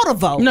them how to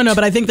vote. No,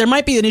 but I think there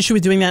might be an issue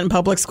with doing that in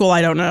public school.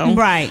 I don't know.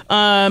 Right.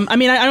 I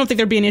don't think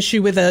there'd be an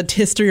issue with a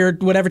history or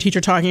whatever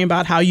teacher talking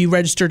about how you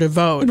register to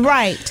vote.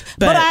 Right.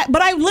 But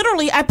I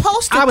literally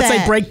posted that. I would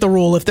say break the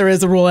rule if there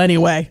is a rule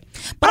anyway.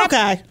 But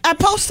I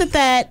posted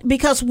that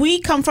because we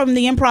come from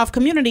the improv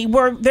community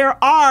where the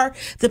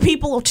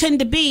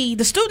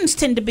students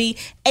tend to be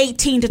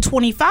 18 to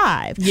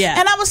 25. Yeah.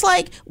 And I was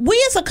like,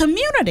 we as a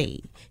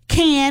community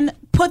can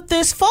put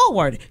this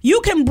forward.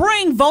 You can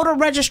bring voter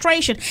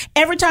registration.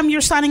 Every time you're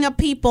signing up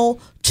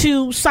people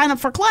to sign up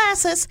for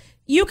classes,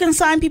 you can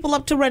sign people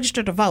up to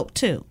register to vote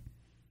too.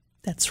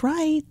 That's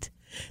right.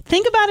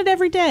 Think about it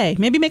every day.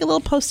 Maybe make a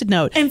little Post-it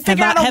note. And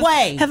figure out a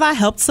way. Have I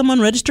helped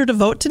someone register to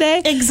vote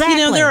today?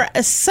 Exactly. There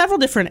are several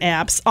different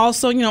apps.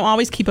 Also,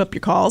 always keep up your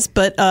calls,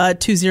 but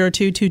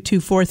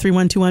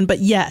 202-224-3121. But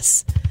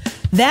yes,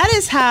 that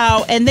is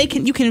how, and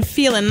you can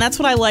feel it. And that's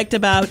what I liked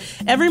about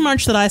every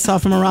march that I saw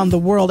from around the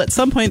world. At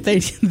some point,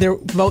 their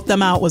vote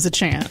them out was a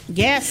chant.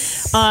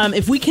 Yes.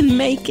 If we can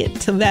make it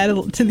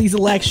to these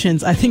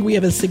elections, I think we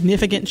have a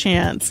significant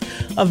chance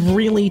of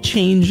really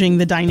changing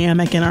the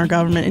dynamic in our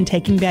government and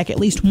taking back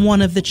at least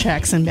one of the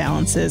checks and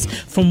balances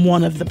from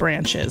one of the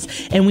branches.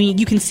 And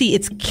you can see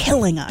it's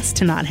killing us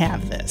to not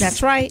have this.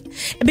 That's right.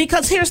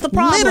 Because here's the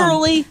problem.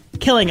 Literally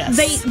killing us.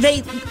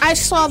 I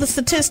saw the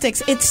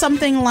statistics. It's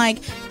something like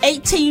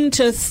 18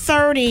 to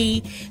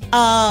 30,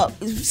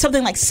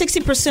 something like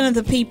 60% of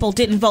the people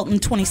didn't vote in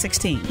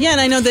 2016. Yeah,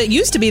 and I know that it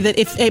used to be that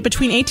if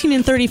between 18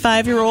 and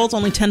 35-year-olds,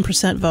 only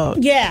 10% vote.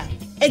 Yeah.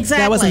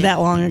 Exactly. That wasn't that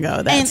long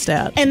ago,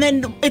 stat. And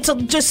then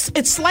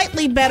it's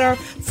slightly better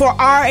for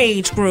our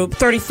age group,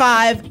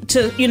 35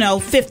 to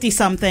 50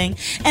 something.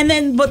 And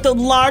then but the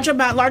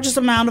largest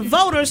amount of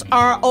voters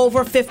are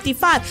over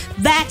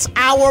 55. That's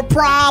our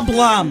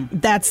problem.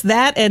 That's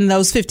that, and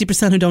those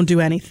 50% who don't do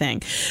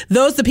anything.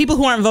 The people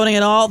who aren't voting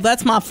at all,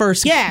 that's my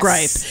first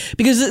gripe.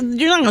 Because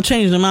you're not going to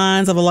change the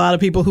minds of a lot of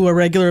people who are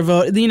regular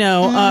vote,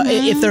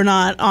 if they're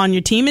not on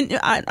your team. And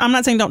I'm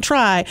not saying don't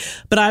try,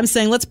 but I'm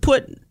saying let's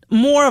put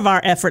more of our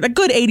effort, a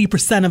good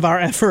 80% of our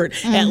effort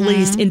at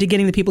least, into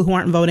getting the people who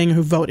aren't voting or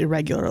who vote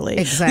irregularly.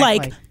 Exactly.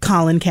 Like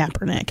Colin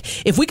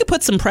Kaepernick. If we could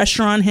put some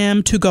pressure on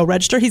him to go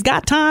register, he's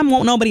got time,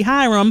 won't nobody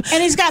hire him.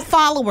 And he's got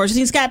followers,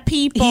 he's got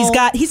people.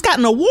 He's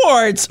gotten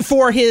awards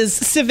for his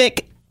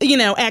civic,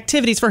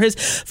 activities,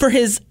 for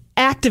his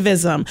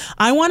activism.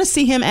 I want to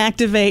see him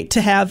activate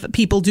to have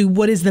people do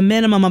what is the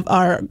minimum of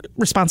our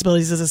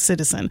responsibilities as a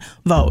citizen.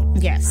 Vote.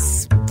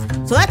 Yes.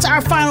 So that's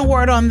our final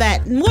word on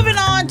that. Moving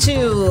on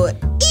to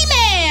email.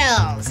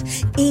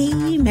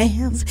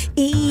 Emails.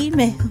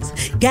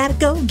 Gotta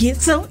go get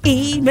some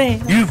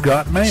emails. You've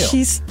got mail.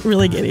 She's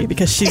really giddy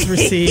because she's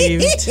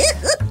received.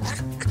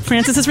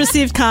 Frances has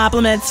received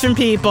compliments from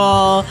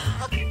people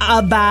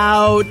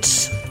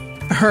about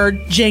her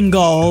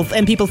jingles,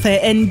 and people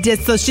say,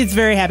 so she's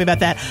very happy about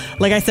that.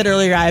 Like I said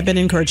earlier, I've been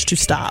encouraged to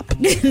stop.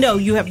 No,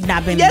 you have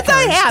not been. Yes,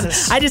 I have.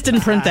 I just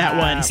didn't print that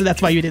one, so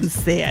that's why you didn't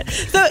see it.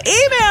 So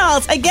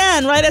emails,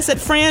 again, write us at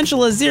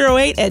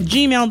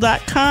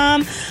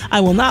frangela08@gmail.com. I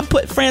will not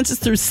put Frances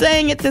through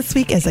saying it this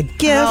week as a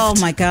gift. Oh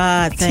my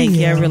God, thank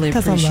you. I really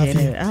appreciate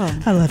it.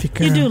 I love you,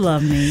 girl. You do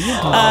love me.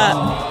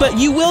 But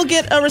you will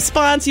get a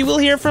response. You will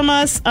hear from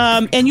us,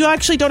 and you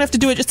actually don't have to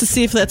do it just to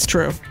see if that's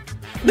true.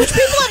 Which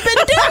people have been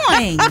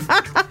doing.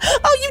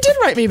 Oh, you did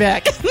write me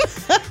back.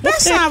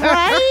 That's not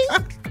right.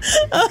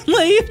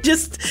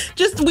 Just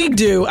we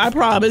do. I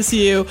promise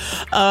you.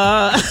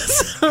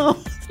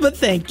 But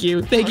thank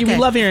you. We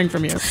love hearing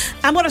from you.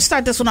 I'm going to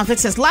start this one off. It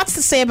says lots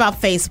to say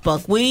about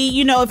Facebook.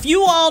 If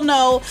you all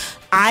know,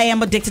 I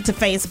am addicted to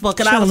Facebook.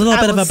 And I had a little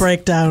bit of a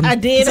breakdown. I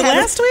did. Was it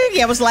last week?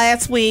 Yeah, it was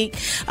last week.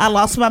 I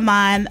lost my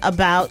mind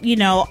about, being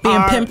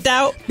pimped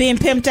out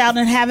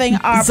and having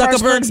our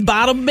Zuckerberg's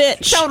bottom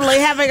bitch. Totally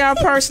having our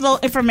personal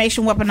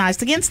information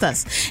weaponized against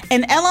us.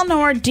 And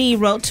Eleanor D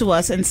wrote to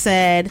us and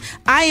said,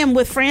 I am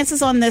with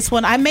Frances on this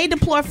one. I may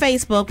deplore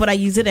Facebook, but I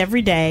use it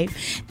every day.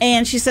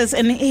 And she says,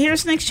 and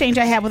here's an exchange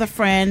I had with a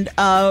friend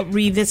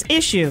read this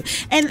issue.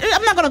 And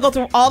I'm not going to go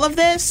through all of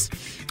this,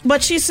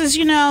 but she says,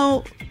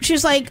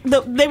 she's like,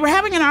 they were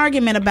having an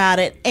argument about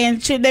it,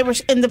 and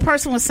the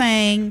person was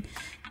saying,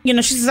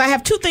 she says, I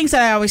have two things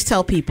that I always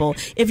tell people.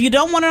 If you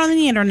don't want it on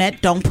the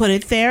internet, don't put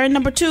it there. And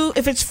number two,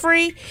 if it's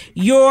free,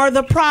 you're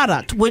the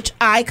product, which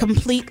I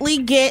completely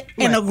get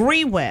and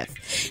agree with.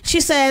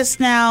 She says,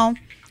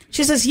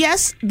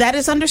 yes, that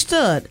is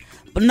understood.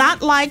 But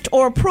not liked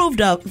or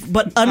approved of,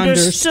 but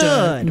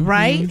understood,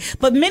 right? Mm-hmm.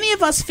 But many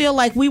of us feel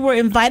like we were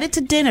invited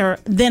to dinner,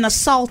 then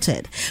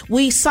assaulted.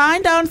 We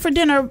signed on for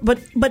dinner,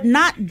 but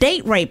not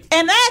date rape.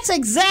 And that's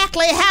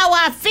exactly how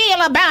I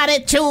feel about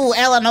it too,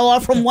 Eleanor,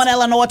 from one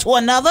Eleanor to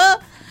another.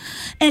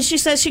 And she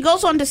says, she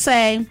goes on to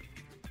say,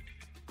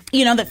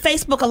 that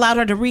Facebook allowed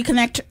her to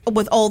reconnect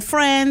with old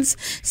friends,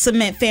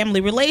 cement family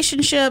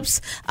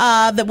relationships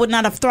that would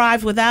not have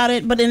thrived without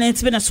it. But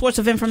it's been a source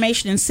of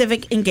information and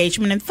civic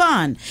engagement and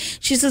fun.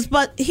 She says,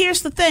 but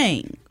here's the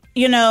thing.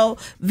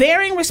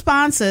 Varying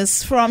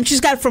responses from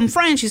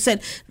friends. She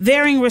said,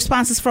 varying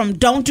responses from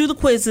don't do the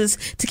quizzes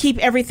to keep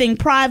everything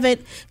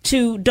private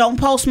to don't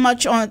post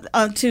much on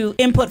to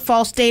input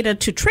false data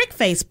to trick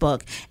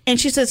Facebook.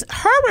 And she says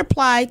her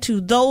reply to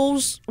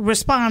those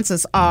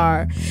responses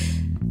are,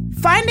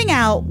 finding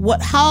out what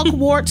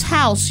Hogwarts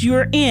house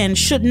you're in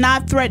should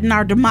not threaten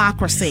our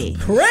democracy.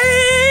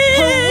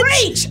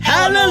 Preach!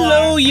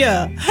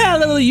 Hallelujah!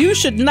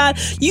 Hallelujah!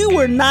 You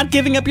were not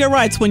giving up your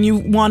rights when you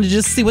wanted to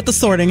just see what the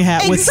Sorting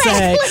Hat would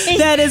say.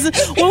 That is,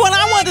 when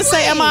I wanted to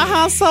say, am I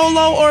Han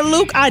Solo or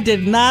Luke? I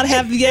did not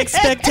have the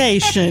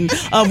expectation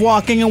of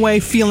walking away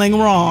feeling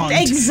wronged.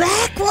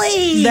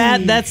 Exactly.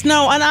 That's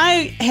no, and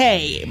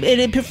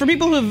for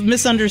people who have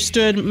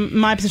misunderstood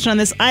my position on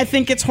this, I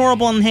think it's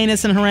horrible and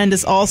heinous and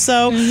horrendous also.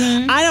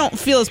 Mm-hmm. I don't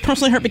feel as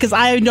personally hurt because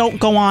I don't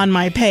go on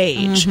my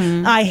page.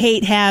 Mm-hmm. I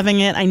hate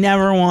having it. I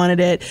never wanted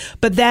it.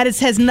 But that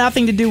has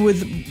nothing to do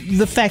with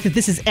the fact that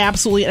this is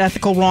absolutely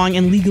ethical, wrong,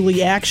 and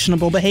legally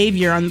actionable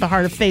behavior on the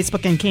part of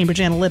Facebook and Cambridge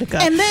Analytica.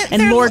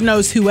 And Lord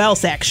knows who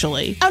else,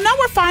 actually. Oh, now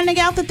we're finding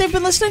out that they've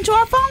been listening to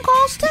our phone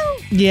calls, too.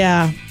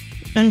 Yeah.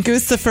 And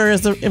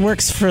Gustafer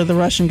works for the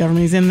Russian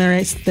government. He's in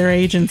their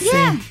agency.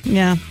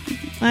 Yeah.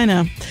 I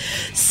know.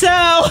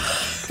 So,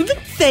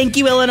 thank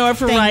you, Eleanor,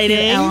 for writing.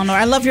 Thank you, Eleanor.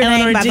 I love your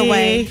name, by the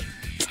way.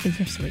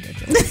 You're so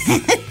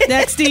ridiculous.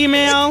 Next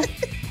email.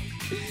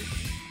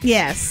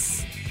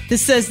 Yes.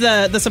 This says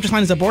the subject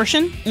line is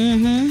abortion.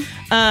 Mm-hmm.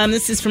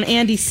 This is from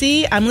Andy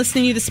C. I'm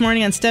listening to you this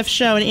morning on Steph's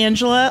show, and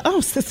Angela. Oh,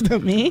 is this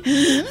about me?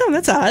 Mm-hmm. Oh,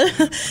 that's odd.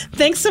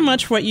 Thanks so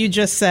much for what you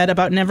just said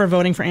about never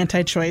voting for an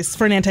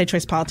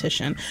anti-choice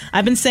politician.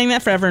 I've been saying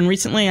that forever, and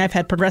recently I've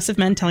had progressive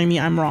men telling me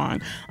I'm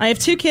wrong. I have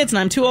 2 kids, and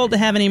I'm too old to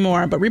have any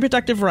more, but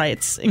reproductive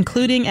rights,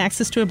 including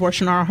access to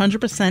abortion, are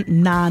 100%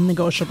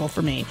 non-negotiable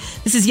for me.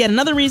 This is yet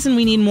another reason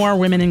we need more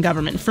women in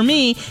government. For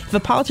me, if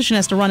a politician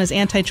has to run as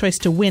anti-choice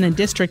to win a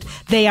district,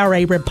 they are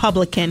a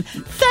Republican.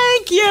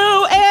 Thank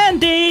you,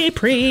 Andy.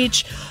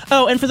 Preach.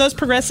 Oh, and for those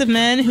progressive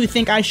men who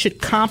think I should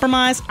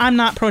compromise, I'm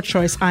not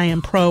pro-choice. I am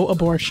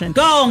pro-abortion.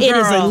 Go, girl. It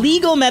is a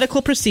legal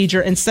medical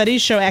procedure, and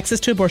studies show access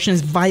to abortion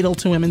is vital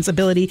to women's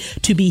ability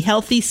to be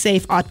healthy,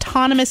 safe,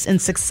 autonomous, and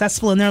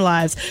successful in their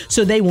lives.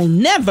 So they will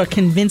never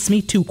convince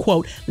me to,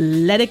 quote,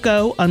 let it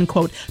go,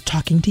 unquote.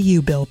 Talking to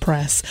you, Bill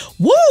Press.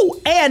 Woo!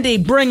 Andy,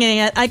 bringing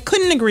it. I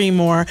couldn't agree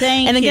more.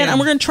 Thank you. And again,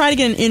 we're going to try to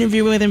get an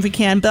interview with him if we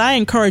can, but I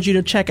encourage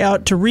you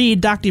to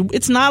read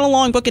It's not a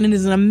long book, and it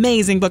is an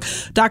amazing book.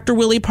 Dr.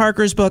 Willie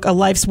Parker's book, book, A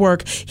Life's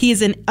Work. He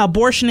is an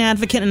abortion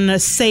advocate and a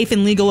safe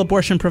and legal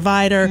abortion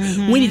provider.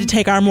 We need to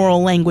take our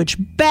moral language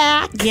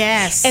back.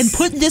 Yes. And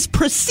put this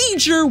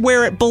procedure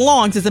where it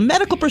belongs. It's a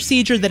medical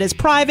procedure that is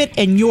private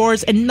and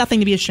yours and nothing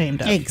to be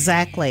ashamed of.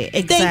 Exactly.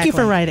 Thank you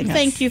for writing us.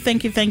 Thank you. And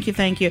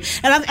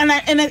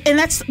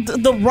that's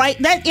the right,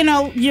 that,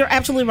 you're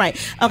absolutely right.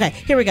 Okay,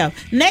 here we go.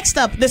 Next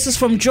up, this is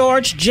from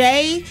George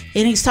J.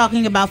 And he's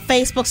talking about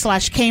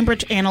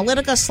Facebook/Cambridge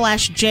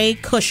Analytica/Jay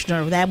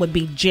Kushner. That would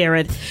be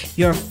Jared,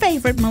 your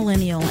favorite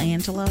millennial,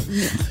 Angela.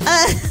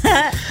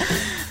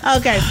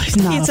 Okay. He's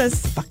not he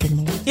says, fucking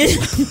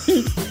millennial.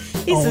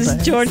 He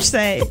says, George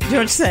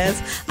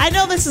says, I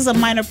know this is a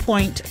minor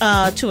point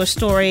to a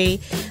story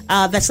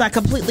that's not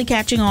completely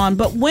catching on,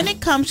 but when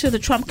it comes to the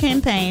Trump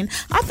campaign,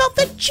 I thought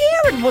that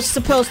Jared was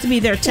supposed to be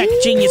their tech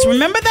genius.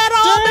 Remember that?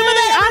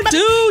 I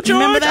do, George.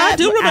 Remember that? I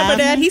do remember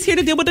that. He's here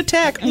to deal with the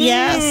tech.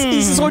 Yes.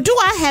 He says, or do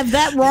I have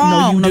that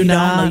wrong? No, you do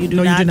not. No, you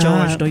do not,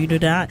 George. No, you do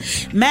not.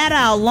 Matt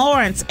Al,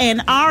 Lawrence,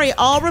 and Ari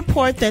all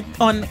report that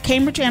on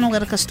Cambridge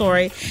Analytica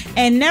story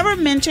and never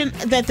mentioned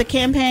that the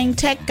campaign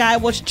tech guy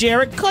was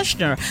Jared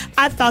Kushner.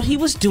 I thought he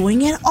was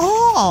doing it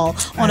all.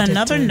 On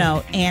another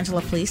note,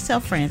 Angela, please tell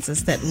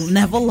Francis that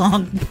Neville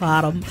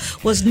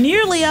Longbottom was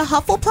nearly a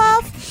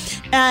Hufflepuff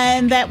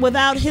and that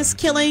without his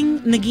killing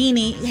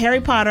Nagini,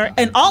 Harry Potter,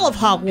 and all of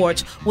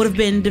Hogwarts would have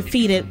been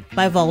defeated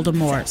by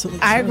Voldemort.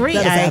 I agree.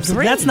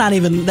 That's not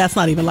even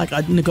like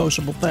a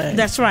negotiable thing.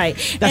 That's right.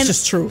 That's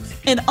just truth.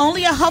 And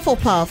only a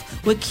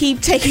Hufflepuff would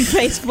keep taking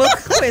Facebook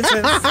quizzes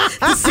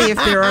to see if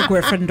they're a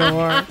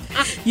Gryffindor.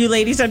 You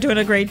ladies are doing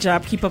a great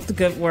job. Keep up the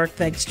good work.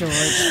 Thanks, George.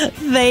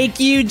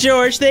 Thank you,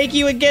 George. Thank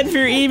you again for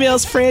your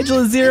emails,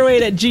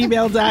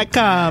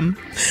 frangela08@gmail.com.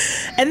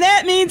 And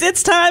that means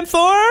it's time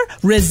for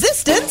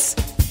Resistance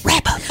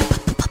Wrap-Up.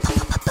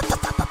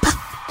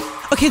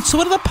 Okay, so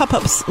what are the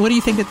pop-ups? What do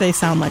you think that they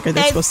sound like? Are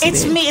they supposed to be?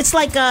 It's me. It's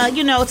like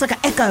it's like an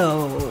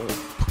echo.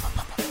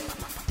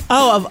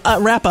 Oh, a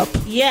wrap-up.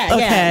 Yeah,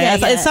 okay.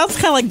 It sounds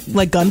kind of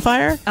like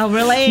gunfire. Oh,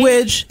 really?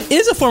 Which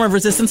is a form of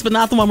resistance, but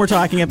not the one we're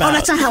talking about. Oh,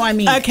 that's not how I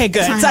mean. Okay,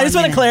 good. So I just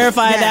want to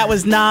clarify that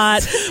was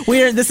not.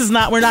 We're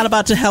not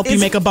about to help you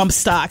make a bump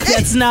stock.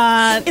 That's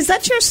not. Is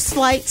that your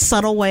slight,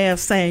 subtle way of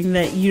saying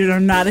that you're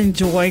not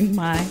enjoying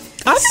my?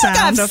 I think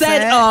I've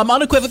said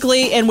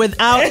unequivocally and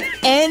without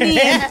any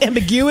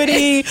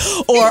ambiguity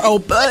or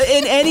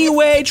in any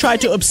way try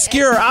to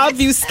obscure or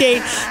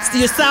obfuscate.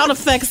 Your sound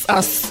effects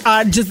are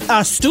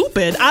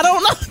stupid. I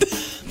don't know.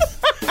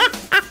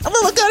 The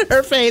look on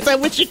her face, I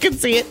wish you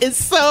could see it, is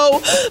so,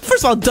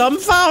 first of all,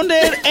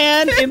 dumbfounded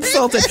and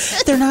insulted.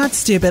 They're not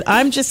stupid.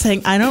 I'm just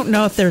saying, I don't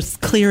know if they're as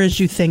clear as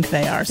you think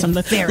they are.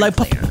 Something like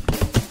clear.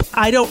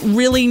 I don't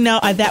really know.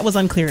 That was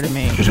unclear to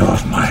me. Get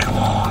off my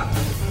lawn.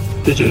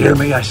 Did you hear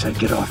me? I said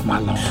get off my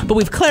lawn. But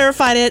we've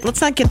clarified it.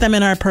 Let's not get them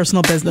in our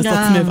personal business.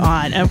 Let's move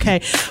on. Okay.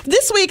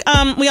 This week,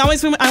 I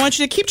want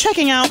you to keep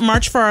checking out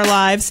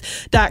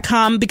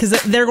marchforourlives.com because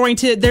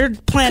they're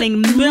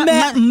planning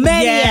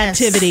many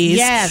activities.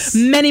 Yes.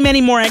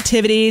 Many more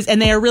activities.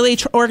 And they are really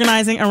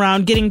organizing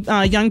around getting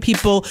young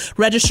people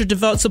registered to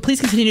vote. So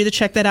please continue to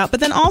check that out. But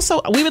then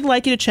also, we would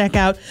like you to check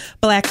out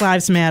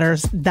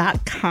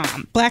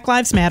blacklivesmatters.com.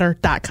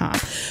 blacklivesmatter.com.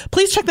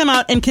 Please check them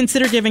out and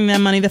consider giving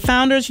them money. The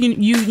founders,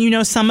 you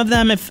know some of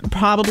them, if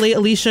probably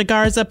Alicia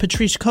Garza,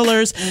 Patrice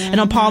Cullors, and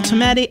Opal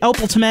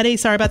Tometi.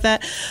 Sorry about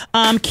that.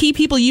 Key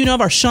people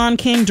are Sean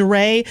King,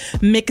 DeRay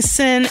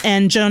Mixon,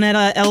 and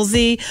Jonetta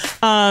Elzie.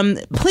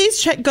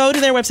 Please go to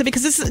their website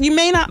because you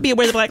may not be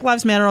aware that Black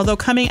Lives Matter, although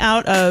coming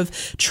out of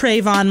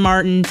Trayvon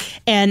Martin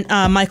and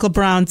Michael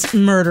Brown's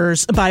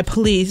murders by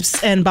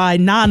police and by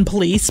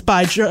non-police,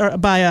 by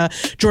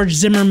George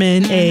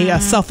Zimmerman, a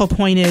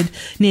self-appointed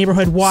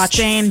neighborhood watch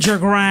stand your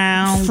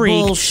ground freak.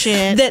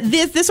 Bullshit. That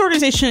this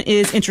organization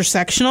is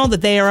intersectional,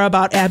 that they are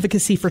about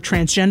advocacy for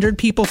transgendered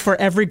people, for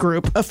every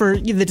group, for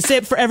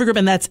every group,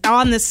 and that's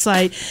on this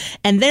site.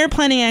 And they're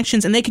planning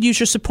actions, and they could use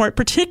your support,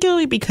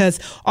 particularly because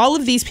all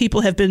of these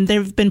people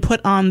they've been put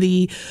on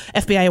the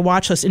FBI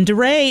watch list. And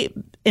DeRay,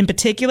 in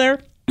particular,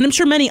 and I'm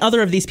sure many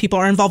other of these people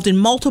are involved in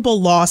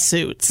multiple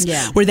lawsuits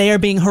where they are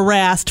being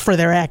harassed for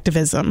their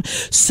activism.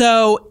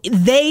 So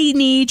they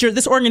need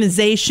this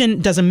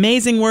organization does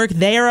amazing work.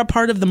 They are a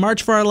part of the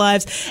March for Our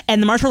Lives,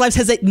 and the March for Our Lives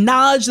has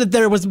acknowledged that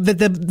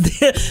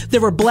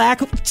there were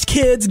black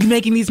kids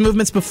making these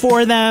movements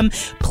before them.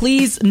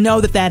 Please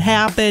know that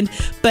happened.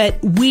 But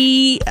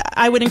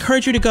I would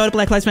encourage you to go to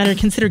Black Lives Matter and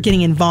consider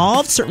getting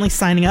involved, certainly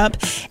signing up,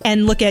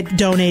 and look at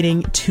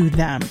donating to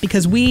them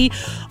because we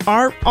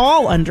are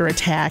all under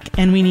attack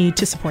and we need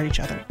to support each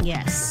other.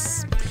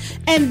 Yes.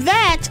 And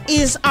that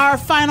is our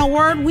final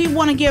word. We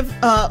want to give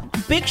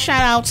big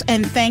shout outs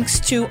and thanks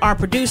to our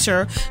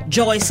producer,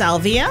 Joy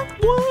Salvia,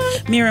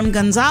 Miriam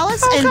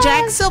Gonzalez, and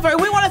Jack Silver.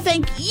 We want to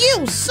thank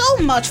you so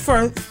much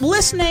for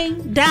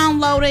listening,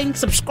 downloading,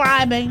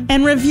 subscribing,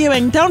 and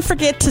reviewing. Don't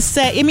forget to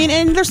say,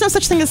 and there's no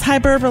such thing as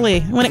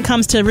hyperbole when it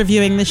comes to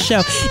reviewing this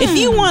show. If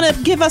you want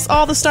to give us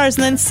all the stars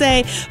and then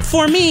say,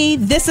 for me,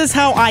 this is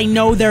how I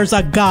know there's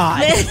a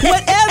God.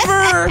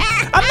 Whatever.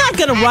 I'm not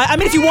going to write.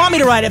 If you want me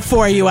to write it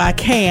for you, I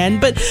can.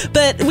 But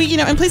we,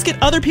 and please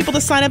get other people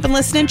to sign up and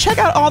listen and check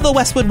out all the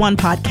Westwood One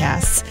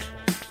podcasts.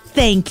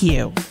 Thank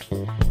you.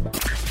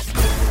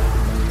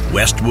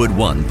 Westwood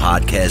One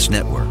Podcast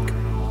Network.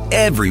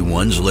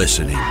 Everyone's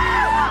listening.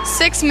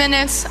 6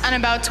 minutes and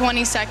about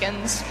 20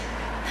 seconds.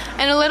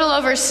 In a little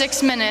over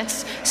 6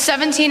 minutes,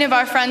 17 of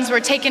our friends were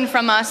taken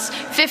from us,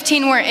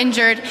 15 were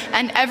injured,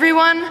 and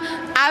everyone,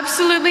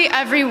 absolutely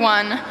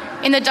everyone,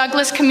 in the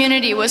Douglas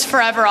community was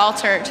forever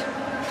altered.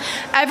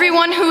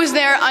 Everyone who was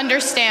there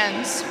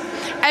understands.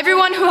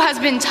 Everyone who has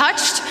been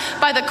touched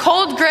by the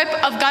cold grip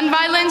of gun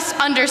violence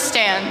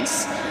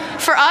understands.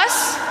 For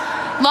us,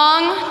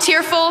 long,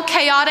 tearful,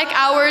 chaotic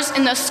hours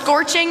in the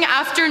scorching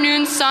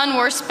afternoon sun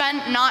were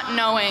spent not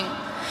knowing.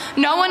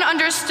 No one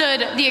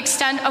understood the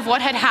extent of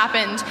what had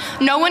happened.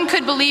 No one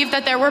could believe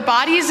that there were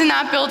bodies in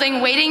that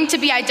building waiting to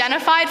be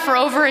identified for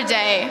over a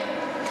day.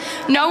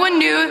 No one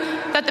knew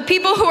that the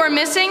people who were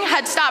missing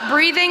had stopped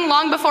breathing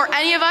long before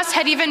any of us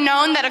had even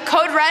known that a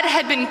code red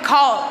had been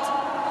called.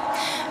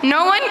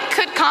 No one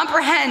could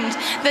comprehend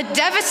the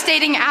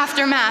devastating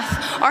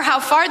aftermath or how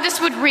far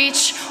this would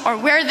reach or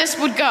where this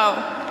would go.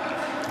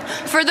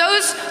 For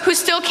those who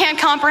still can't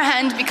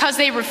comprehend because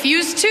they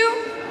refuse to,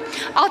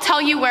 I'll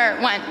tell you where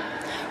it went.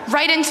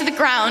 Right into the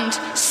ground,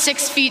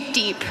 6 feet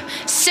deep.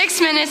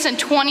 6 minutes and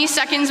 20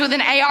 seconds with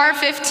an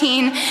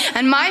AR-15,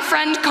 and my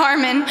friend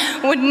Carmen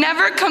would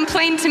never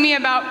complain to me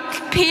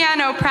about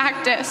piano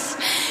practice.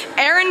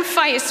 Aaron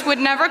Feist would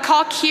never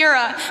call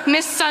Kira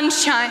Miss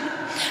Sunshine.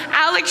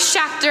 Alex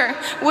Schachter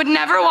would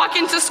never walk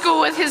into school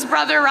with his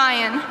brother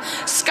Ryan.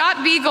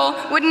 Scott Beagle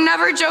would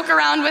never joke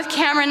around with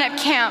Cameron at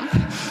camp.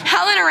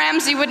 Helen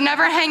Ramsey would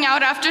never hang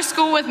out after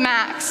school with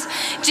Max.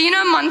 Gina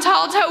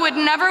Montalto would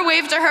never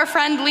wave to her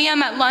friend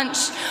Liam at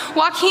lunch.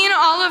 Joaquin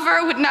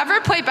Oliver would never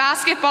play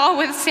basketball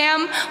with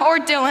Sam or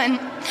Dylan.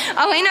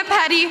 Elena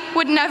Petty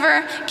would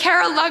never.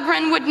 Kara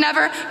Lugren would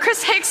never.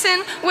 Chris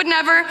Hickson would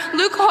never.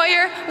 Luke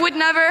Hoyer would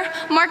never.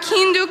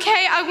 Marquine Duque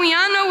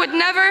Aguiano would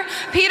never.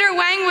 Peter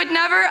Wang would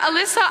never.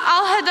 Alyssa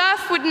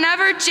Al-Hadaf would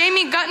never.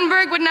 Jamie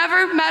Guttenberg would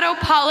never. Meadow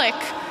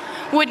Pollock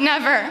would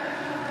never.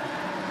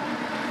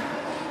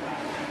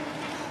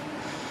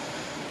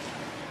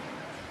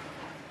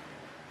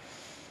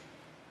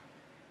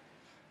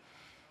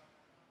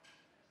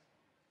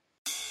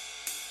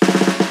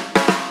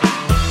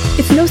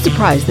 It's no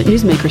surprise that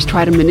newsmakers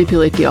try to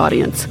manipulate the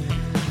audience.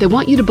 They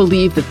want you to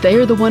believe that they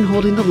are the one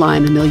holding the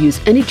line and they'll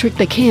use any trick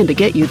they can to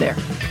get you there.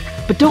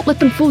 But don't let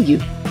them fool you.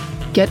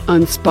 Get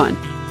unspun.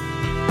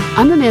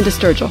 I'm Amanda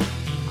Sturgill.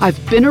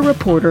 I've been a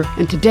reporter,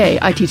 and today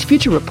I teach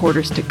future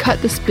reporters to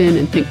cut the spin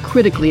and think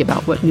critically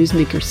about what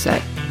newsmakers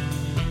say.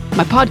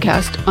 My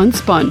podcast,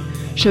 Unspun,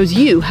 shows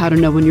you how to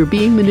know when you're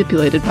being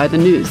manipulated by the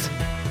news.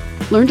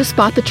 Learn to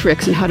spot the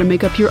tricks and how to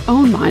make up your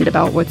own mind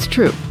about what's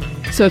true.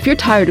 So if you're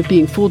tired of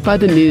being fooled by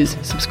the news,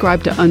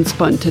 subscribe to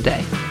Unspun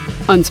today.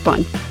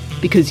 Unspun,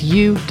 because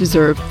you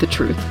deserve the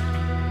truth.